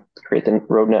 then create the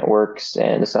road networks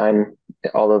and assign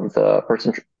all of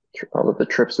the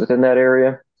trips within that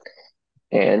area,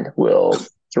 and will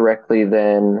directly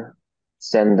then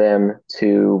send them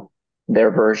to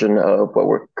their version of what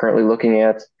we're currently looking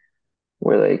at,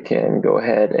 where they can go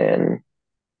ahead and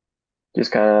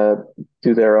just kind of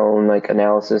do their own like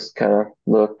analysis, kind of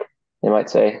look. They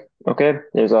might say, okay,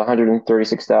 there's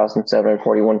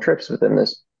 136,741 trips within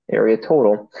this area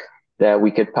total that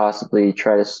we could possibly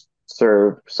try to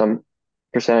serve some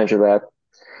percentage of that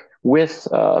with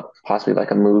possibly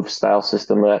like a move style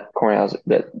system that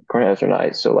Kornhauser and I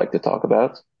so like to talk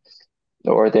about.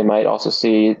 Or they might also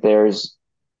see there's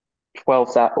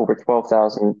over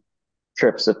 12,000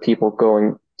 trips of people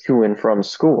going to and from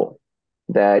school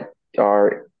that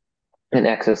are in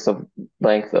excess of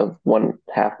length of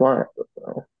 1/2 mile.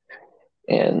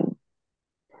 And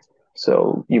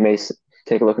so you may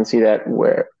take a look and see that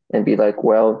and be like,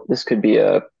 well, this could be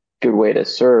a good way to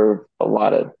serve a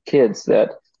lot of kids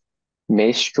that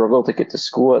may struggle to get to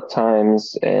school at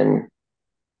times, and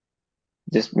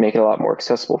just make it a lot more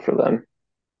accessible for them.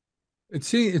 It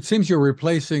seems you're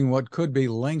replacing what could be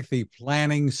lengthy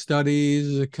planning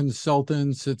studies,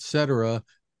 consultants, et cetera,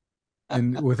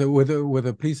 and with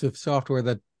a piece of software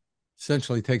that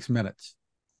essentially takes minutes.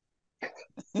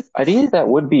 I think that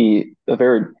would be a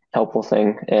very helpful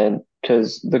thing, and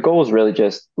because the goal is really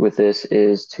just with this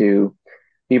is to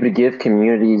be able to give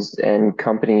communities and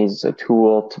companies a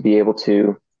tool to be able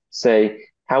to say,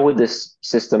 how would this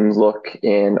system look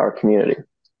in our community?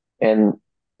 And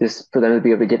this for them to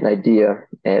be able to get an idea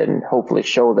and hopefully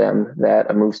show them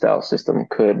that a move style system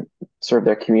could serve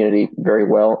their community very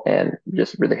well and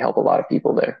just really help a lot of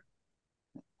people there.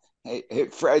 Hey,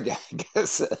 Fred, I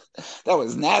guess that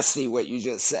was nasty what you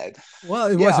just said. Well,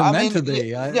 it Yeah, wasn't I meant mean, to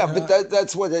be. but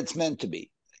that's what it's meant to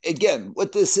be. Again,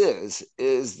 what this is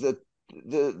the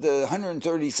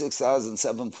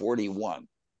 136,741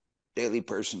 daily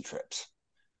person trips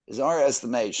is our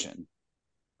estimation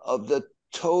of the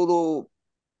total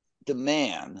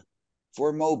demand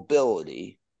for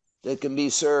mobility that can be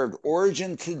served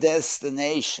origin to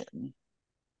destination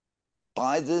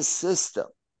by this system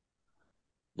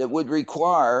that would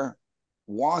require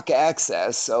walk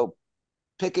access. So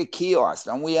pick a kiosk.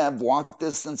 Don't we have walk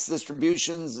distance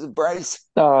distributions, Bryce?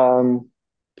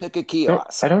 Pick a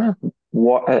kiosk. I don't have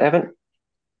I haven't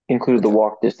included the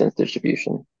walk distance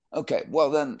distribution. Okay, well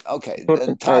then, then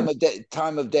uh, time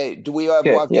of day. Do we have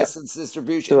okay, walk yeah. distance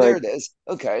distribution? So there like it is.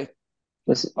 Okay.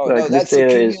 this, Oh like no, this that's the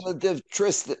data is. cumulative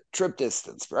trip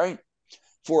distance, right?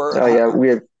 For Yeah, we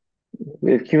have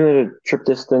cumulative trip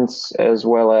distance as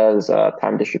well as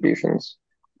time distributions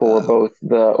for both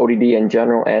the ODD in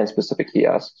general and specific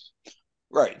kiosks.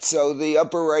 Right. So the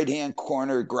upper right-hand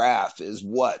corner graph is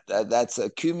what? That's a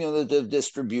cumulative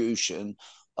distribution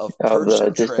of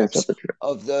person trips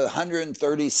of the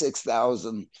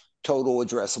 136,000 total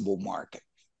addressable market.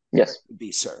 Yes. To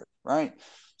be served, right?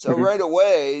 So right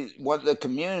away, what the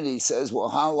community says, well,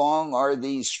 how long are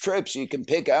these trips? You can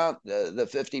pick out the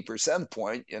 50%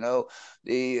 point. You know,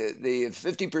 the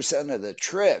 50% of the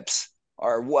trips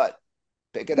are what?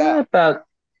 Pick it out.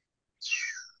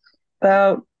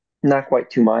 About not quite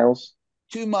 2 miles.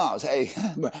 2 miles. Hey,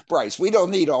 Bryce, we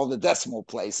don't need all the decimal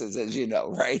places, as you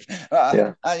know, right?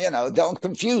 You know, don't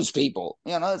confuse people.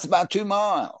 You know, it's about 2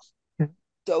 miles.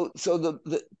 So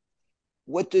the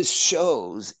what this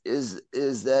shows is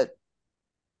that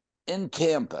in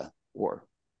Tampa, or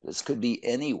this could be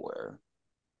anywhere,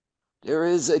 there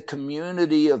is a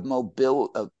community of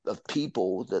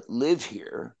people that live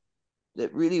here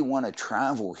that really want to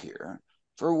travel here,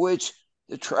 for which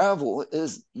the travel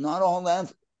is not all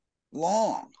that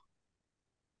long.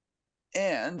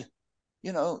 And,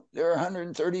 there are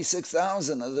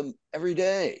 136,000 of them every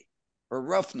day, or a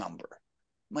rough number.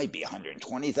 Might be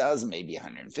 120,000, maybe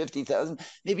 150,000,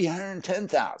 maybe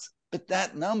 110,000. But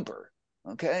that number,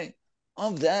 okay,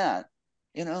 of that,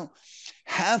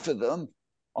 half of them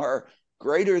are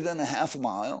greater than a half a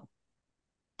mile,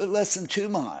 but less than 2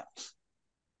 miles.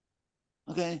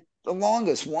 Okay. The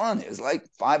longest one is like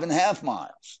 5.5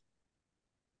 miles.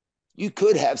 You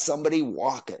could have somebody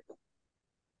walk it.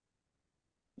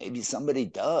 Maybe somebody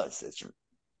does. It's,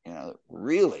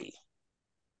 really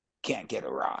can't get a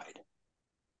ride.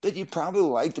 But you probably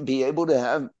like to be able to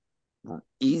have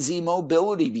easy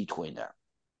mobility between them.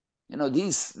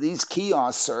 These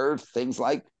kiosks serve things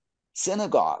like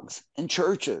synagogues and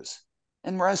churches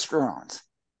and restaurants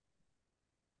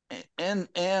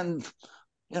and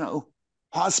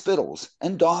hospitals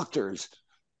and doctors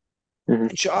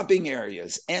and shopping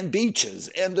areas and beaches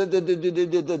and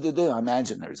I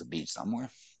imagine there's a beach somewhere.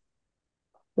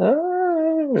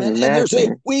 And there's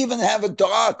we even have a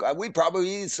dock. We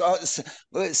probably saw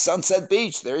Sunset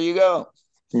Beach. There you go.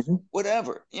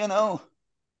 Whatever, that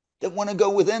want to go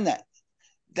within that.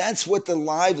 That's what the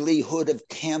livelihood of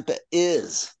Tampa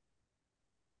is.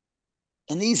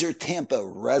 And these are Tampa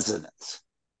residents.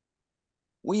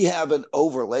 We haven't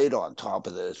overlaid on top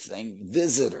of this thing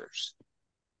visitors.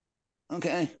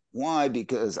 Okay. Why?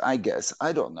 Because I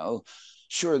don't know.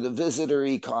 Sure, the visitor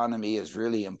economy is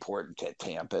really important to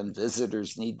Tampa, and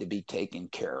visitors need to be taken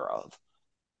care of.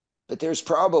 But there's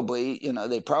probably,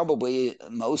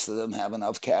 most of them have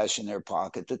enough cash in their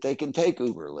pocket that they can take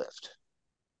Uber Lyft.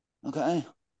 Okay.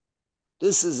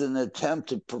 This is an attempt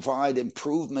to provide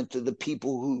improvement to the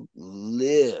people who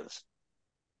live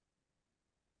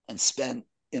and spend,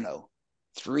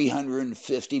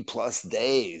 350 plus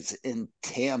days in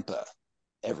Tampa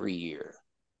every year,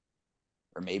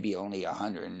 or maybe only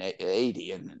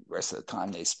 180, and the rest of the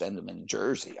time they spend them in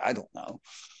Jersey. I don't know.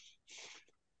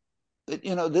 But,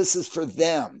 this is for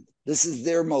them. This is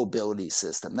their mobility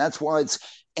system. That's why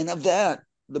and of that,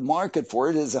 the market for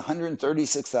it is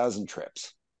 136,000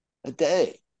 trips a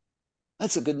day.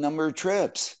 That's a good number of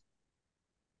trips.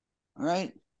 All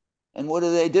right. And what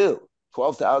do?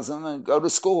 12,000 go to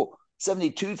school.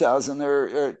 72,000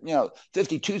 or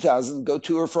 52,000 go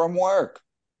to or from work.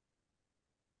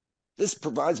 This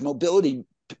provides mobility,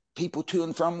 people to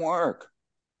and from work.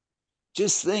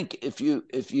 Just think if you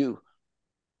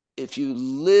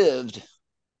lived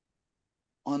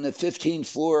on the 15th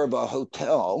floor of a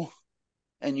hotel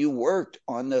and you worked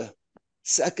on the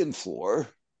second floor,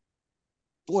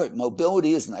 boy,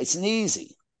 mobility is nice and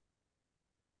easy.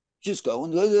 Just go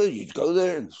and you go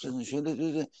there.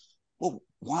 Well,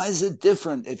 why is it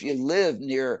different if you live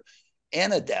near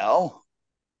Annandale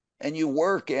and you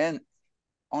work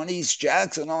on East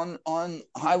Jackson on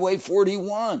Highway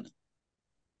 41?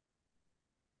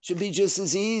 Should be just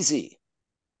as easy.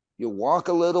 You walk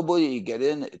a little bit, you get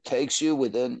in, it takes you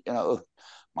within,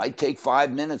 might take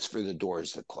 5 minutes for the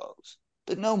doors to close,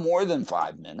 but no more than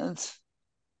 5 minutes.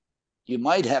 You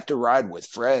might have to ride with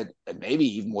Fred and maybe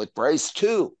even with Bryce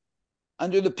too,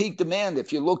 under the peak demand.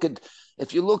 If you look at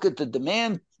the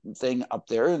demand thing up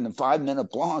there in the 5-minute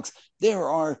blocks, there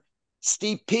are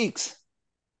steep peaks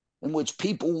in which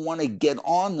people want to get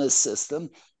on this system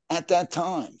at that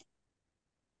time.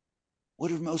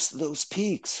 What are most of those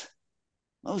peaks?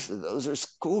 Most of those are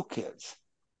school kids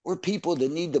or people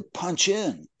that need to punch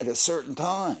in at a certain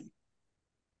time.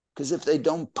 Because if they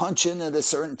don't punch in at a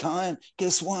certain time,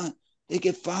 guess what? They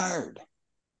get fired.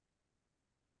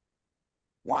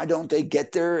 Why don't they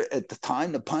get there at the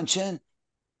time to punch in?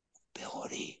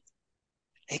 Mobility.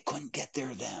 They couldn't get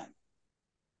there then.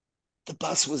 The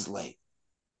bus was late.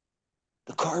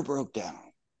 The car broke down.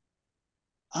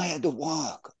 I had to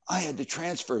walk. I had to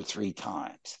transfer 3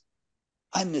 times.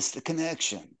 I missed the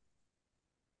connection.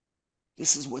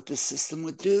 This is what the system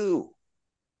would do.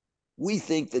 We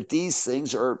think that these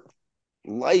things are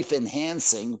life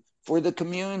enhancing for the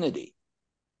community.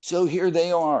 So here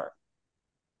they are.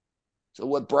 So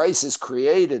what Bryce has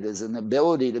created is an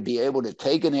ability to be able to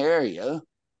take an area,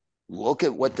 look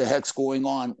at what the heck's going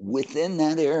on within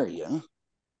that area,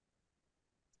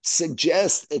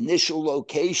 suggest initial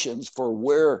locations for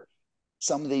where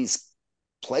some of these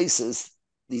places,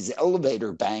 these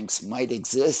elevator banks might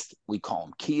exist. We call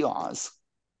them kiosks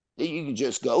that you can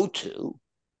just go to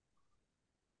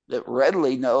that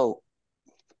readily know,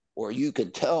 or you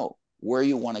can tell where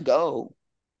you want to go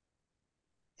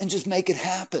and just make it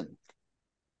happen.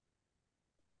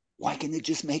 Why can it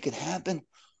just make it happen?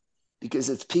 Because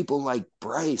it's people like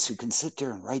Bryce who can sit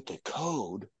there and write the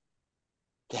code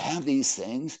to have these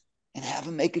things and have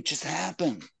them make it just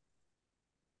happen.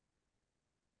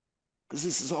 Because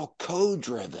this is all code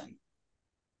driven.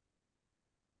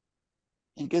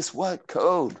 And guess what?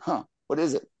 Code, what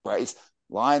is it, Bryce?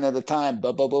 Line at a time,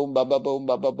 ba ba boom, ba ba boom,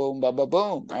 ba ba boom, ba ba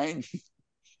boom, right?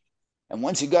 And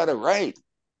once you got it right,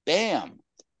 bam.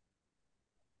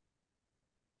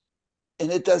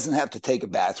 And it doesn't have to take a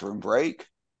bathroom break.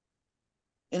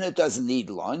 And it doesn't need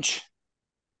lunch.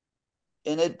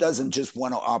 And it doesn't just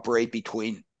want to operate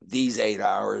between these 8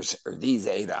 hours or these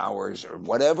 8 hours or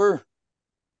whatever.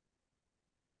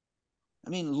 I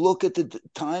mean, look at the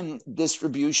time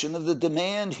distribution of the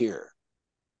demand here.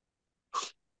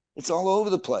 It's all over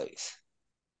the place.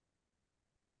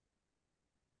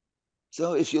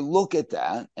 So if you look at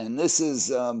that, and this is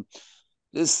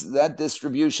that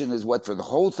distribution is what, for the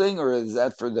whole thing, or is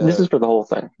that for the? This is for the whole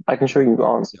thing. I can show you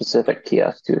on specific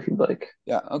kiosks too if you'd like.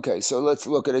 Yeah. Okay. So let's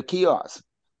look at a kiosk.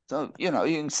 So you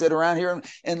can sit around here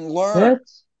and learn.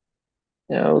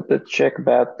 Let's check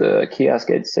about the kiosk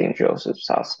at St. Joseph's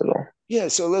Hospital. Yeah.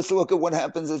 So let's look at what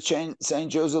happens at St.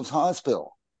 Joseph's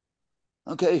Hospital.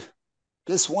 Okay.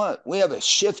 Guess what? We have a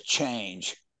shift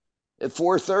change at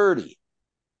 4:30.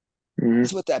 Mm-hmm.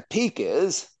 That's what that peak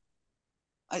is.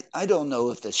 I don't know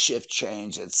if the shift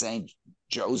change at St.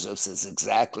 Joseph's is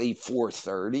exactly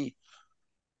 4:30.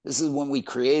 This is when we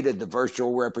created the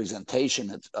virtual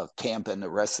representation of Tampa and the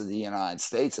rest of the United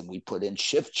States, and we put in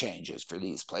shift changes for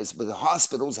these places. But the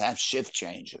hospitals have shift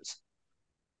changes.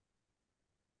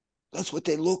 That's what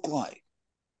they look like.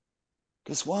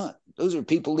 Guess what? Those are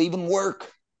people leaving work.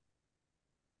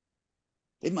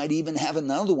 They might even have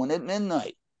another one at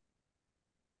midnight.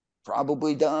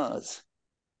 Probably does.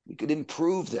 We could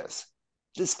improve this.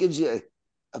 This gives you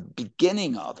a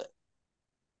beginning of it.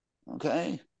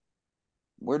 Okay?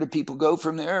 Where do people go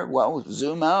from there? Well,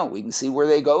 zoom out. We can see where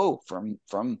they go from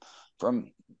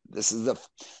this is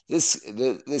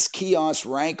this kiosk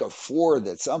rank of 4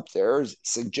 that's up there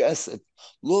suggests that,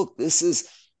 look, this is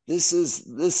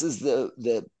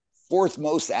the 4th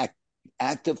most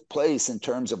active place in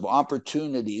terms of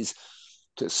opportunities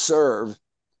to serve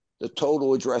the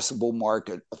total addressable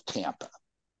market of Tampa.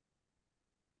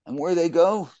 And where they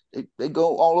go? They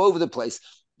go all over the place.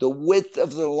 The width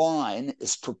of the line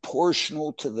is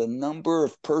proportional to the number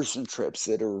of person trips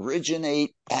that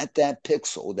originate at that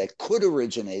pixel, that could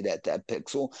originate at that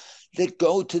pixel, that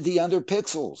go to the other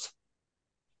pixels.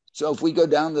 So if we go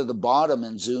down to the bottom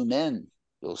and zoom in,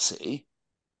 you'll see,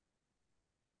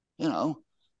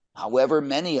 however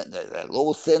many, that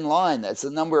little thin line, that's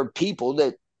the number of people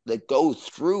that go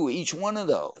through each one of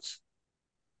those.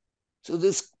 So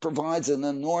this provides an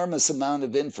enormous amount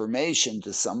of information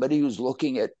to somebody who's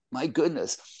looking at, my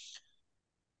goodness,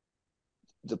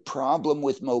 the problem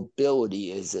with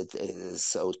mobility is that it is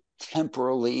so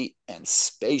temporally and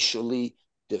spatially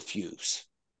diffuse.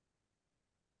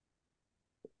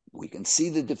 We can see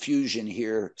the diffusion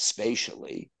here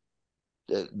spatially.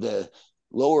 The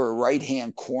lower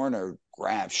right-hand corner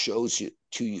graph shows you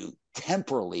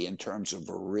temporally in terms of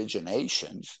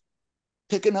originations.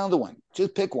 Pick another one.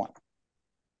 Just pick one.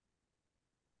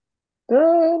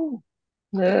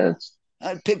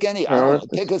 Pick any. I don't know.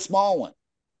 Pick a small one.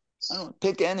 I don't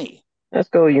pick any. Let's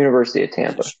go University of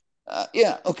Tampa.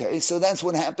 Yeah. Okay. So that's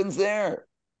what happens there.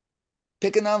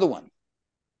 Pick another one.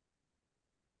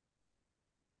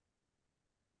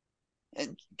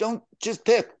 And don't just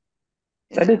pick.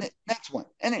 Next one.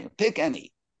 Pick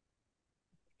any.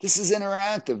 This is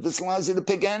interactive. This allows you to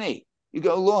pick any. You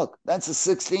go, look, that's a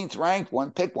 16th ranked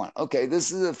one. Pick one. Okay,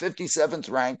 this is a 57th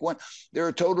ranked one. There are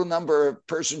a total number of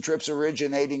person trips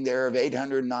originating there of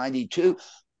 892.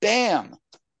 Bam!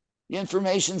 The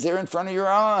information's there in front of your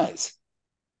eyes.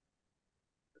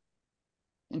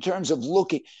 In terms of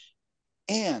looking.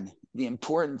 And the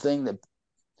important thing that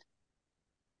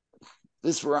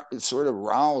this sort of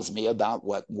riles me about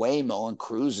what Waymo and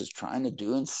Cruise is trying to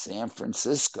do in San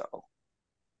Francisco.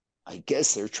 I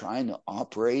guess they're trying to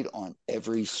operate on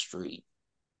every street.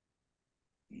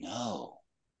 No.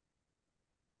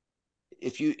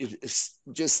 If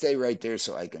just stay right there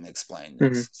so I can explain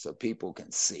this, so people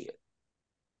can see it.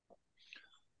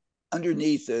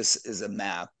 Underneath this is a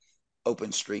map,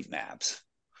 OpenStreetMaps,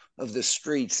 of the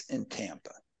streets in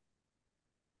Tampa.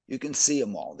 You can see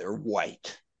them all. They're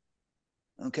white.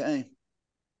 Okay?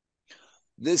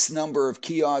 This number of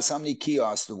kiosks, how many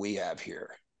kiosks do we have here?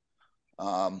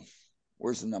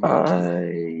 Where's the number?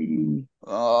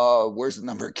 Where's the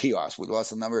number of kiosks? We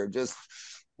lost the number of just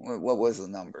What was the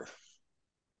number?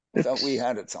 I thought we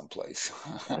had it someplace.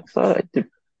 I thought I did.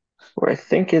 Where I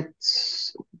think I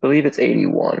believe it's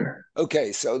 81.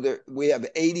 Okay, so we have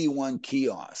 81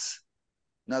 kiosks.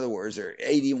 In other words, there are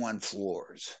 81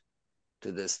 floors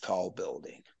to this tall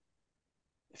building,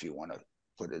 if you want to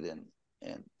put it in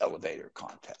elevator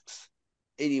context.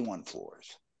 81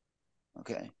 floors.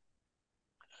 Okay.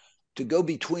 To go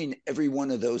between every one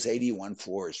of those 81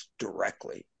 floors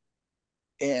directly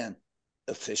and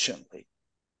efficiently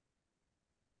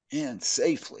and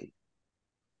safely,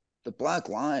 the black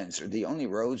lines are the only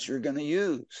roads you're going to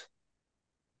use,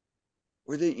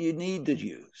 or that you need to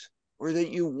use, or that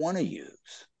you want to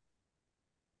use,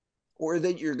 or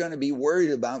that you're going to be worried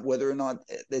about whether or not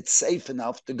it's safe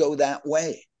enough to go that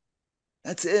way.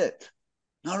 That's it.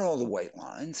 Not all the white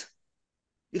lines.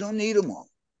 You don't need them all.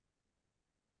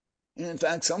 And in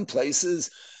fact, some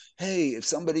places, hey, if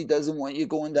somebody doesn't want you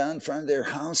going down in front of their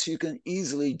house, you can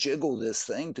easily jiggle this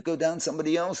thing to go down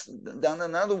somebody else, down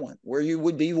another one where you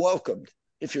would be welcomed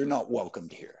if you're not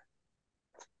welcomed here.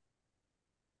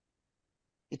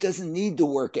 It doesn't need to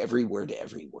work everywhere to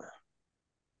everywhere.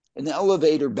 An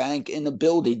elevator bank in a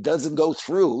building doesn't go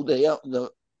through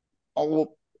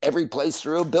every place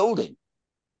through a building.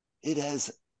 It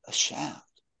has a shaft.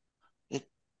 It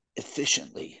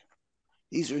efficiently.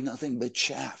 These are nothing but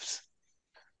shafts.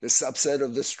 The subset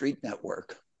of the street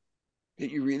network that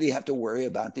you really have to worry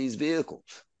about these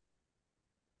vehicles.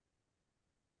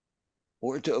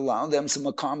 Or to allow them some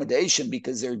accommodation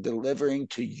because they're delivering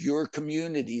to your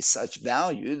community such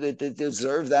value that they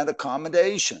deserve that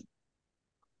accommodation.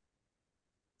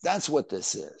 That's what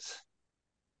this is.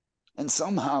 And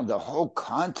somehow the whole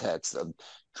context of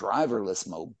driverless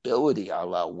mobility a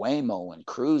la Waymo and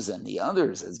Cruise and the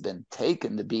others has been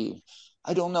taken to be,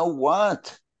 I don't know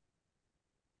what.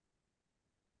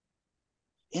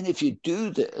 And if you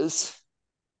do this,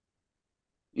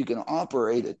 you can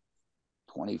operate it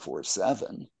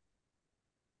 24/7.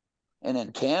 And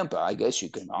in Tampa, I guess you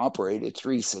can operate it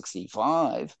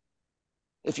 365.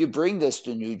 If you bring this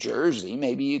to New Jersey,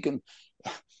 maybe you can.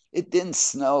 It didn't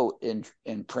snow in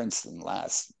Princeton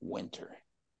last winter.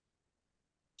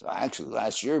 So actually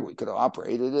last year we could have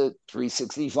operated at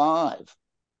 365.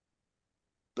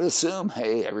 But assume,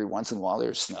 hey, every once in a while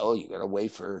there's snow. You got to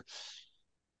wait for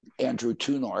Andrew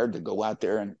Tunard to go out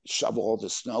there and shovel all the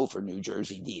snow for New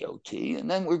Jersey DOT, and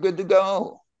then we're good to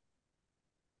go.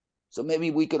 So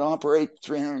maybe we could operate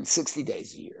 360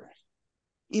 days a year.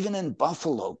 Even in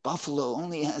Buffalo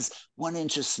only has 1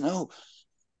 inch of snow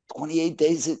 28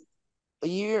 days a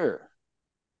year.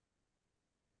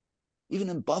 Even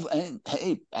in Buffalo, and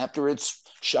hey, after it's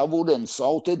shoveled and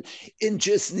salted in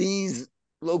just these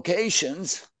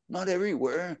locations, not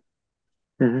everywhere,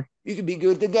 you could be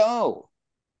good to go.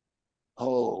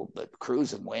 Oh, but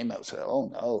Cruise and Waymo said, oh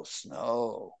no,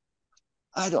 snow.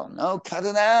 I don't know, cut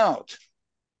it out.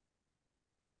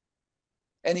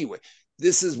 Anyway,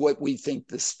 this is what we think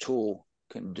this tool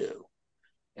can do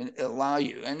and allow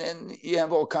you. And then you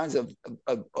have all kinds of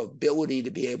ability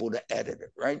to be able to edit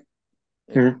it, right?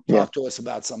 Talk to us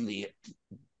about some of the,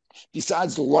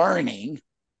 besides learning,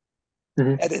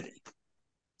 editing.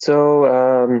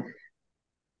 So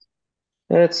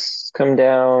let's come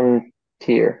down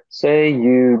here. Say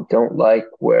you don't like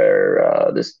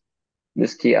where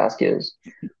this kiosk is.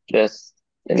 Just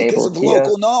enable because of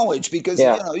local knowledge. Because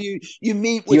you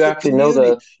meet with the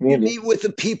community. You meet with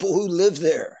the people who live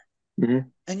there,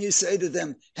 and you say to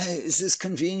them, "Hey, is this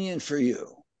convenient for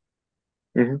you?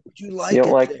 Would you like it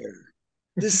there?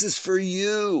 This is for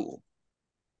you.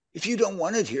 If you don't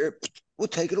want it here, we'll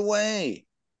take it away."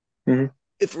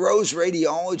 If Rose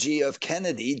Radiology of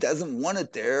Kennedy doesn't want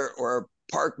it there, or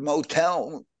Park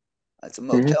Motel, that's a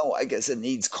motel, I guess it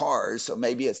needs cars, so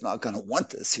maybe it's not going to want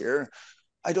this here.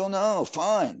 I don't know.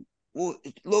 Fine. Well,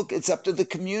 look, it's up to the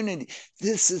community.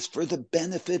 This is for the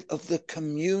benefit of the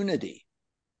community.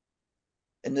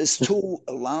 And this tool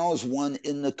allows one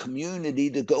in the community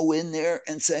to go in there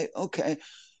and say, okay,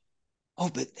 oh,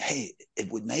 but hey,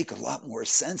 it would make a lot more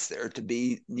sense there to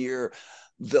be near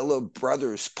Villa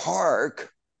Brothers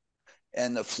Park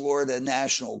and the Florida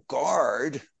National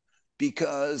Guard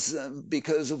because we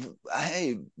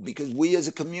as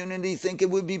a community think it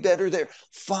would be better there.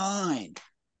 Fine.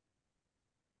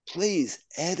 Please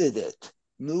edit it,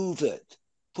 move it,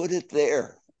 put it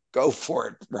there. Go for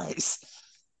it, Bryce.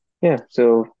 Yeah,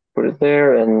 so put it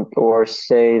there, or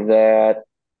say that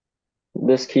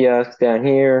this kiosk down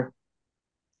here,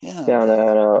 down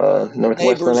at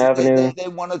Northwestern Avenue. They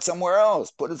want it somewhere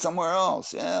else. Put it somewhere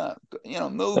else. Yeah,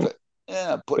 move it.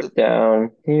 Yeah, put it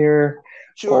down here.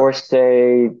 Sure. Or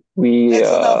say we. That's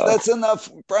enough. That's enough,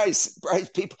 Bryce.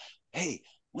 People. Hey,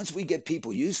 Once we get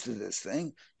people used to this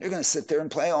thing, they're going to sit there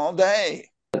and play all day.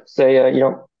 Say you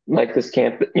don't like this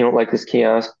you don't like this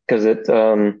kiosk because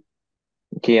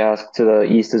kiosk to the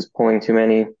east is pulling too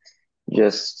many.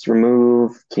 Just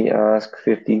remove kiosk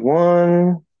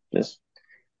 51. Just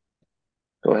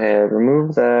go ahead,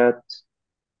 remove that.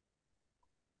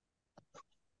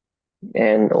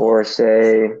 And or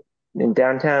say in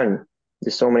downtown,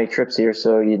 there's so many trips here,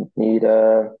 so you need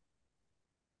add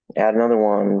another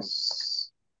one.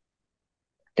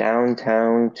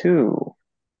 Downtown 2.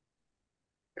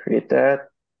 Create that.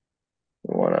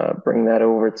 You want to bring that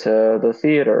over to the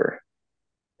theater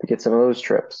to get some of those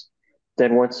trips.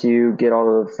 Then once you get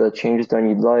all of the changes done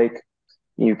you'd like,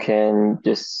 you can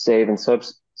just save and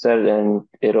subset it, and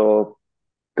it'll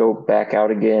go back out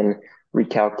again,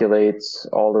 recalculates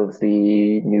all of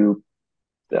the new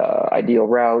ideal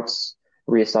routes,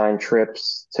 reassign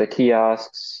trips to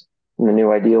kiosks in the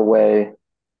new ideal way,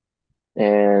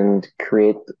 and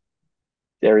create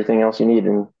everything else you need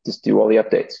and just do all the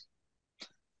updates.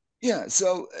 Yeah.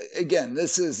 So again,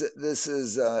 this is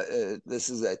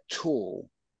a tool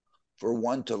for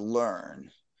one to learn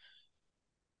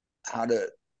how to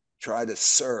try to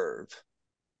serve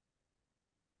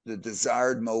the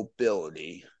desired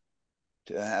mobility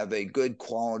to have a good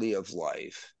quality of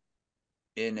life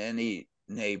in any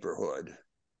neighborhood,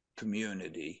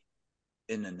 community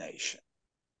in the nation.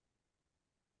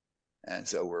 And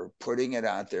so we're putting it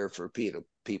out there for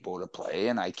people to play.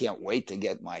 And I can't wait to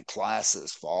get my class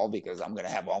this fall because I'm going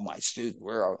to have all my students.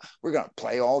 We're going to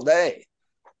play all day.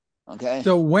 Okay.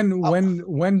 So when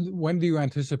do you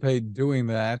anticipate doing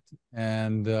that,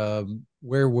 and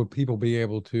where would people be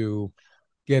able to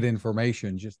get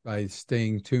information? Just by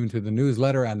staying tuned to the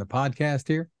newsletter and the podcast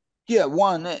here? Yeah,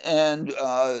 one, and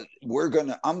we're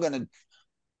gonna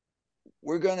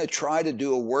try to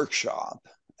do a workshop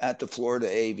at the Florida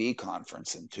AV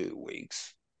conference in 2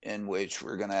 weeks, in which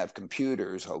we're going to have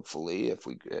computers, hopefully, if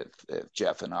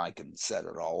Jeff and I can set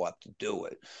it all up to do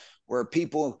it, where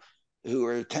people who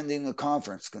are attending the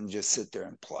conference can just sit there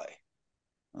and play.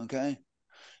 Okay.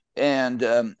 And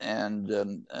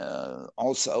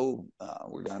also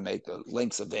we're going to make the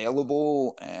links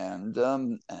available and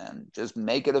just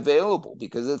make it available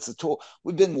because it's a tool.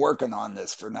 We've been working on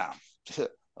this for now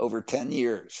over 10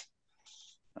 years.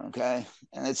 Okay.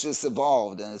 And it's just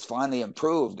evolved and it's finally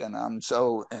improved. And I'm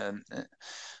so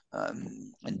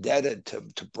indebted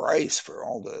to Bryce for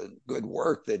all the good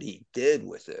work that he did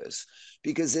with this,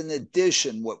 because in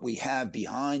addition, what we have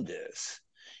behind this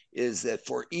is that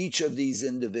for each of these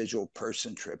individual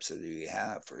person trips that we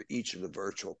have, for each of the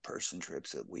virtual person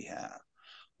trips that we have,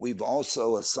 we've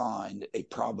also assigned a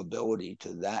probability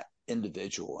to that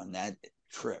individual and that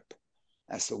trip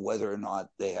as to whether or not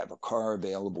they have a car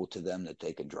available to them that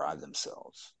they can drive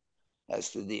themselves, as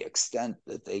to the extent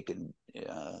that they can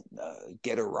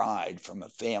get a ride from a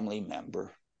family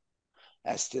member,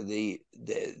 as to the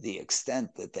extent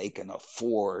that they can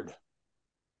afford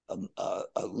a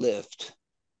Lyft,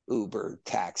 Uber,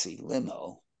 taxi,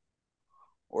 limo,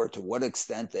 or to what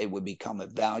extent they would become a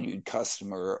valued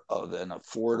customer of an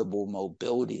affordable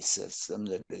mobility system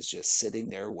that is just sitting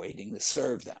there waiting to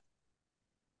serve them,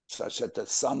 such that the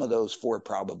sum of those 4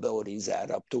 probabilities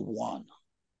add up to 1.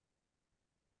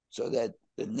 So that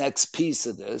the next piece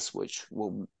of this, which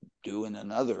we'll do in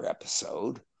another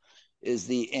episode, is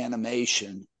the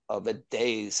animation of a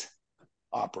day's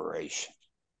operation.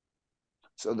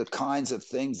 So the kinds of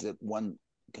things that one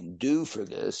can do for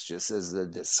this, just as the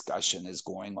discussion is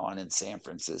going on in San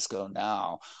Francisco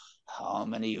now, how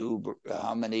many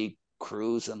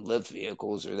Cruise and Lyft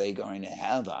vehicles are they going to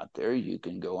have out there? You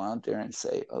can go out there and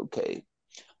say, okay,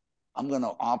 I'm going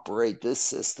to operate this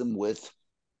system with,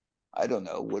 I don't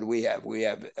know, what do we have? We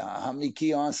have how many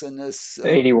kiosks in this?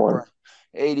 81.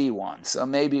 81. So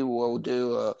maybe we'll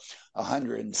do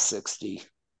 160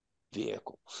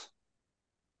 vehicles.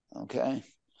 Okay.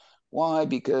 Why?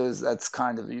 Because that's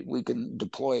kind of, we can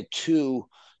deploy 2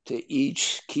 to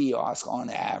each kiosk on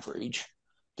average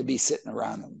to be sitting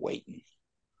around and waiting.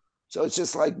 So it's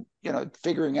just like,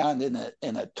 figuring out in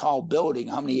a tall building,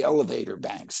 how many elevator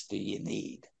banks do you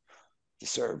need to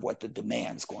serve what the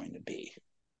demand's going to be?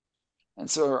 And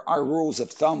so our rules of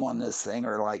thumb on this thing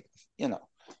are like,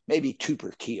 maybe 2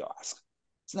 per kiosk.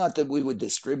 It's not that we would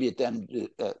distribute them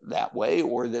that way,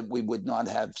 or that we would not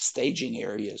have staging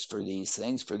areas for these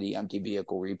things, for the empty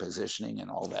vehicle repositioning and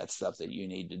all that stuff that you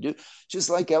need to do. Just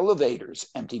like elevators,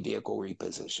 empty vehicle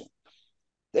reposition.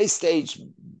 They stage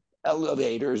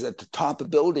elevators at the top of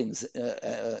buildings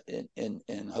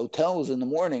in hotels in the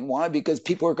morning. Why? Because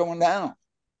people are going down.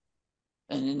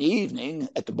 And in the evening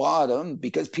at the bottom,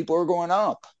 because people are going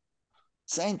up.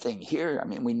 Same thing here. I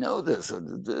mean, we know this. We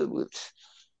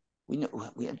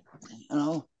know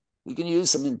we can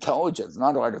use some intelligence,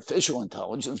 not artificial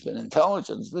intelligence, but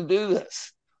intelligence to do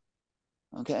this.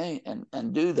 Okay,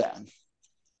 and do that.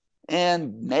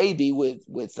 And maybe with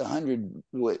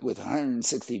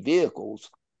 160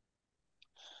 vehicles,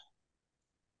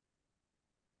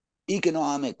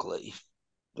 economically,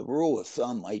 the rule of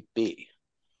thumb might be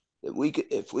that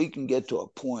if we can get to a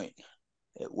point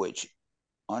at which,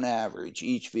 on average,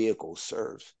 each vehicle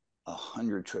serves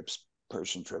 100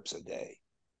 person trips a day,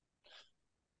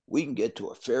 we can get to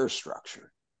a fare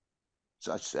structure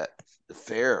such that the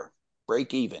fare,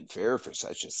 break-even fare for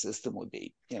such a system would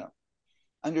be,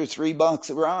 under $3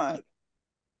 a ride.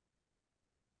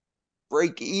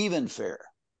 Break-even fare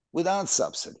without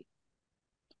subsidy.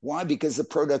 Why? Because the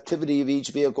productivity of each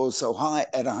vehicle is so high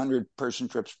at 100 person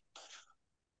trips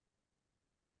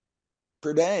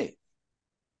per day.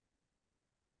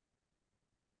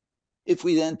 If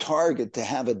we then target to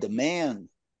have a demand,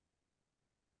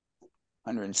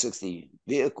 160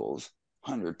 vehicles,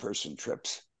 100 person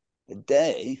trips a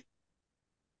day,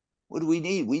 what do we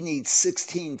need? We need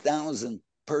 16,000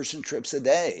 person trips a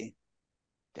day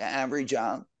to average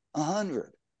out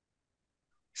 100.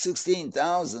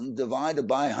 16,000 divided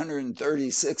by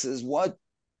 136 is what,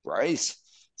 Bryce?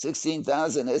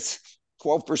 16,000, it's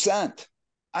 12%.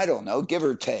 I don't know, give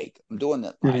or take. I'm doing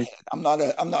it in my head.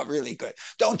 I'm not really good.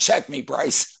 Don't check me,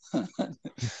 Bryce.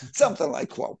 Something like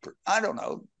 12%. I don't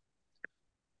know.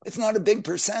 It's not a big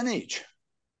percentage.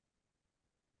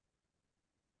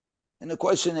 And the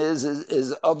question is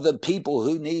of the people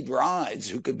who need rides,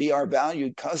 who could be our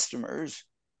valued customers,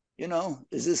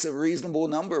 is this a reasonable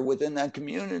number within that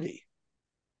community?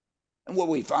 And what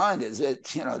we find is that,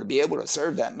 to be able to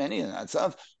serve that many and that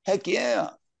stuff, heck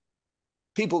yeah.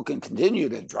 People can continue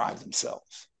to drive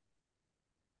themselves.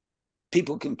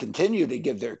 People can continue to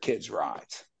give their kids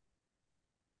rides.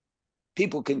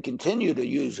 People can continue to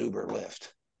use Uber,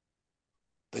 Lyft.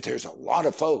 But there's a lot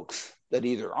of folks that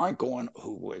either aren't going,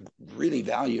 who would really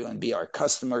value and be our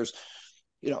customers,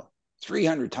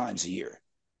 300 times a year,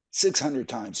 600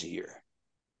 times a year,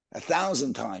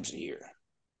 1,000 times a year,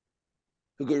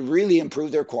 who could really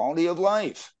improve their quality of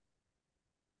life.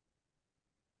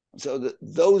 So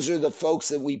those are the folks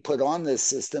that we put on this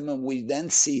system, and we then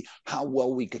see how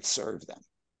well we could serve them,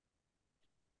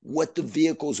 what the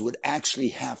vehicles would actually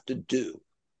have to do,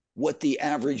 what the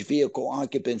average vehicle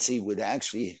occupancy would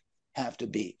actually have to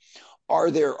be. Are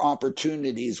there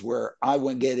opportunities where I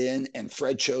would get in and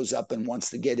Fred shows up and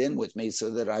wants to get in with me so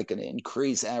that I can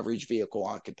increase average vehicle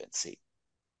occupancy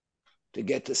to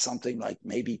get to something like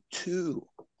maybe 2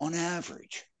 on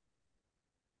average?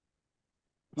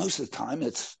 Most of the time,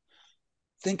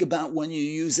 think about when you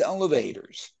use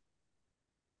elevators.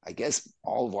 I guess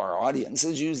all of our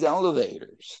audiences use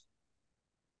elevators.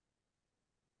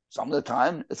 Some of the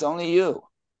time, it's only you.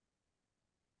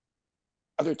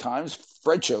 Other times,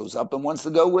 Fred shows up and wants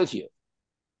to go with you.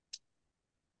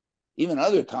 Even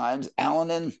other times,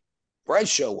 Alan and Bryce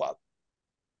show up.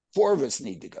 4 of us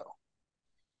need to go.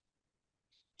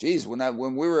 Geez, when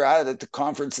we were out at the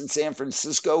conference in San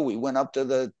Francisco, we went up to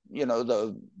the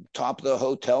top of the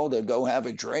hotel to go have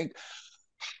a drink.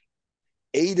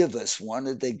 8 of us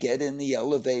wanted to get in the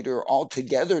elevator all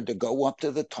together to go up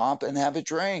to the top and have a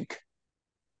drink.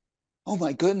 Oh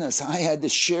my goodness, I had to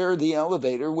share the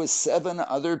elevator with 7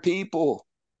 other people.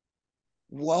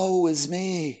 Woe is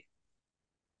me.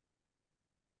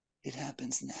 It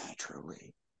happens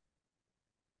naturally.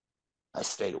 I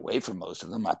stayed away from most of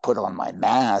them. I put on my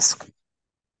mask.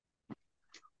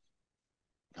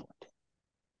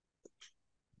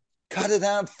 Cut it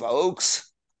out,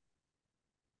 folks.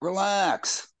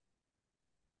 Relax.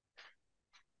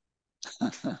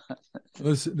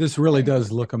 This really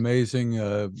does look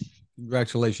amazing.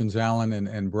 Congratulations, Alan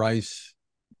and Bryce.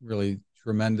 Really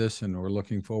tremendous, and we're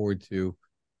looking forward to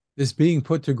this being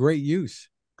put to great use.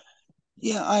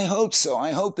 Yeah, I hope so.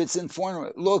 I hope it's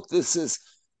informative. Look, these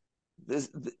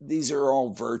are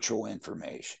all virtual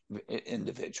information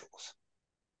individuals.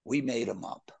 We made them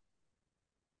up.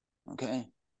 Okay?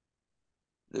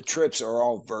 The trips are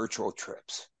all virtual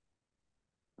trips.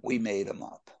 We made them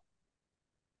up.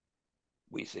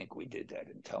 We think we did that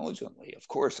intelligently. Of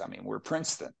course, I mean, we're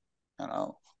Princeton,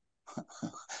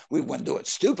 We wouldn't do it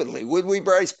stupidly, would we,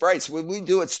 Bryce? Bryce, would we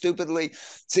do it stupidly?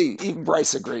 See, even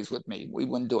Bryce agrees with me. We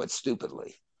wouldn't do it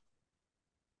stupidly.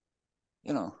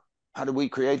 How do we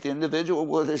create the individual?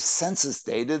 Well, there's census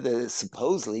data that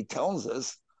supposedly tells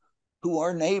us who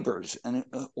our neighbors and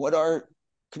what our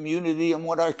community and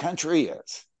what our country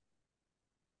is.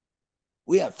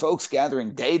 We have folks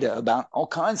gathering data about all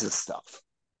kinds of stuff.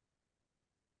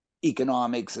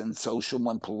 economics and social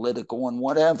and political and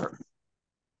whatever.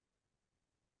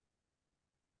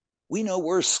 We know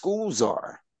where schools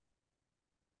are.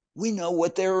 We know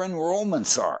what their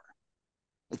enrollments are.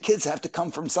 The kids have to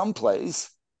come from someplace.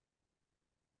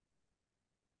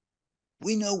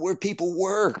 We know where people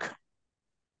work.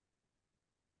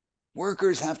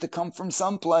 Workers have to come from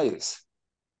someplace.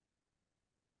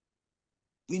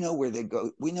 We know where they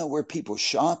go. We know where people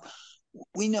shop.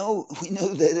 We know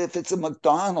that if it's a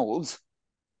McDonald's,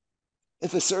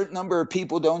 if a certain number of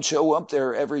people don't show up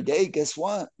there every day, guess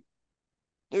what?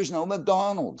 There's no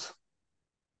McDonald's.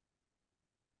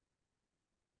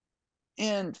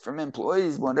 And from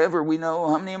employees, whatever, we know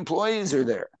how many employees are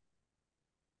there.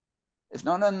 If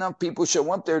not enough people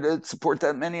show up there to support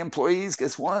that many employees,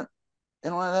 guess what? They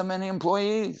don't have that many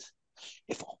employees.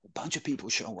 If a whole bunch of people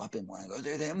show up and want to go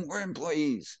there, they have more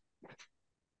employees.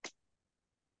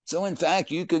 So in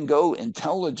fact, you can go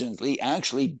intelligently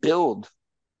actually build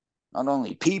not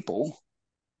only people,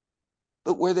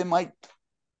 but where they might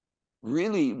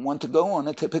really want to go on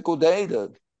a typical day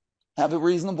to have a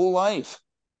reasonable life.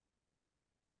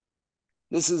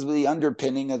 This is the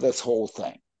underpinning of this whole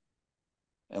thing.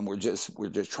 And we're just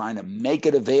trying to make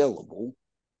it available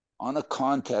on a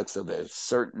context of a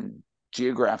certain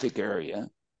geographic area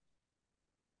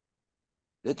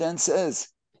that then says,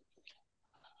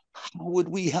 how would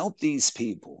we help these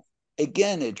people?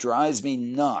 Again, it drives me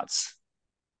nuts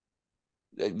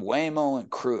that Waymo and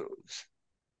Cruise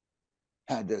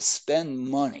had to spend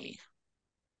money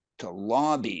to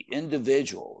lobby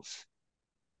individuals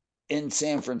in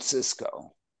San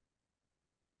Francisco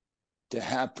to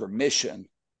have permission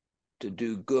to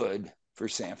do good for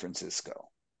San Francisco.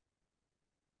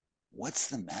 What's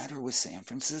the matter with San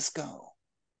Francisco?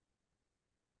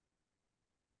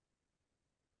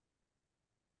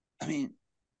 I mean,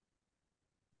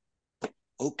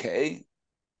 okay,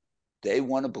 they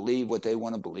want to believe what they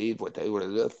want to believe, what they want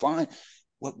to do, fine.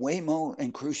 What Waymo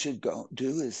and Cruise should go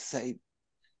do is say,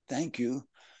 thank you.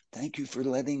 Thank you for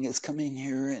letting us come in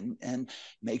here and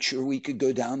make sure we could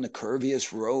go down the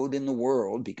curviest road in the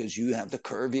world because you have the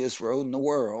curviest road in the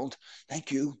world.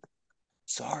 Thank you.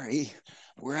 Sorry,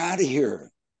 we're out of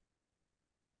here.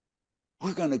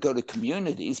 We're going to go to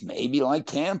communities, maybe like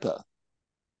Tampa,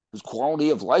 whose quality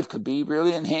of life could be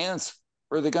really enhanced,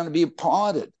 or they're going to be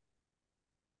applauded.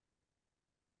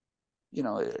 You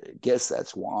know, I guess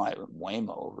that's why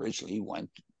Waymo originally went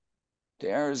to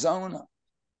Arizona.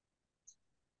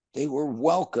 They were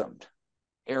welcomed.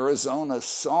 Arizona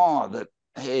saw that,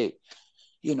 hey,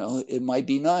 you know, it might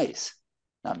be nice.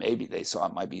 Now, maybe they saw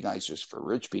it might be nice just for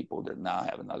rich people to now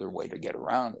have another way to get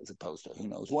around as opposed to who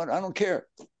knows what. I don't care.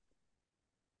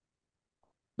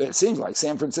 But it seems like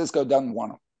San Francisco doesn't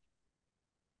want them.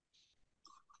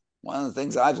 One of the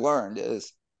things I've learned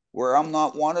is where I'm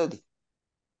not wanted,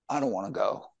 I don't want to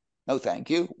go. No, thank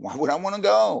you. Why would I want to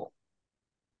go?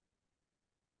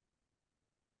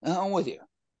 The hell with you.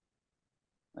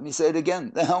 Let me say it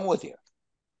again. The hell with you.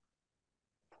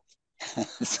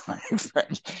 Sorry,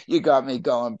 Fred. You got me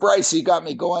going. Bryce, you got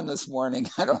me going this morning.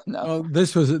 I don't know. Well,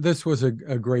 this was a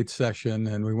great session,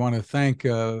 and we want to thank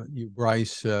you,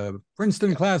 Bryce,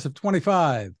 Princeton class of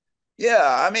 25. Yeah,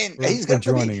 I mean,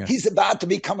 he's about to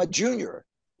become a junior.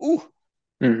 Ooh,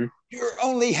 You're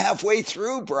only halfway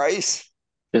through, Bryce.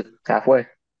 Just halfway.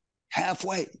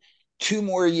 Halfway. 2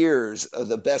 more years of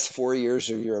the best 4 years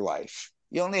of your life.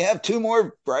 You only have 2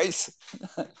 more, Bryce.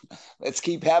 Let's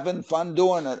keep having fun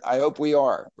doing it. I hope we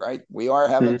are, right? We are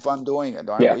having fun doing it,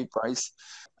 aren't we, Bryce?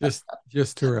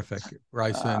 Just terrific,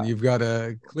 Bryce. And you've got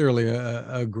clearly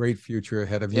a great future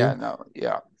ahead of you.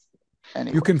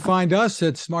 Anyway. You can find us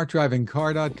at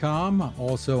smartdrivingcar.com,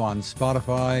 also on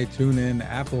Spotify, TuneIn,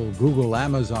 Apple, Google,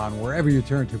 Amazon, wherever you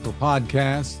turn to for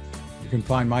podcasts. You can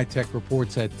find my tech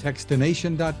reports at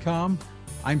techstination.com.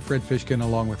 I'm Fred Fishkin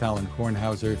along with Alan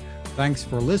Kornhauser. Thanks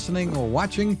for listening or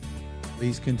watching.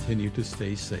 Please continue to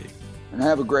stay safe. And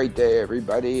have a great day,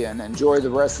 everybody, and enjoy the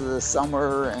rest of the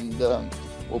summer. And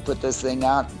we'll put this thing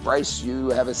out. Bryce, you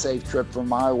have a safe trip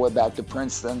from Iowa back to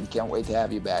Princeton. Can't wait to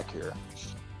have you back here.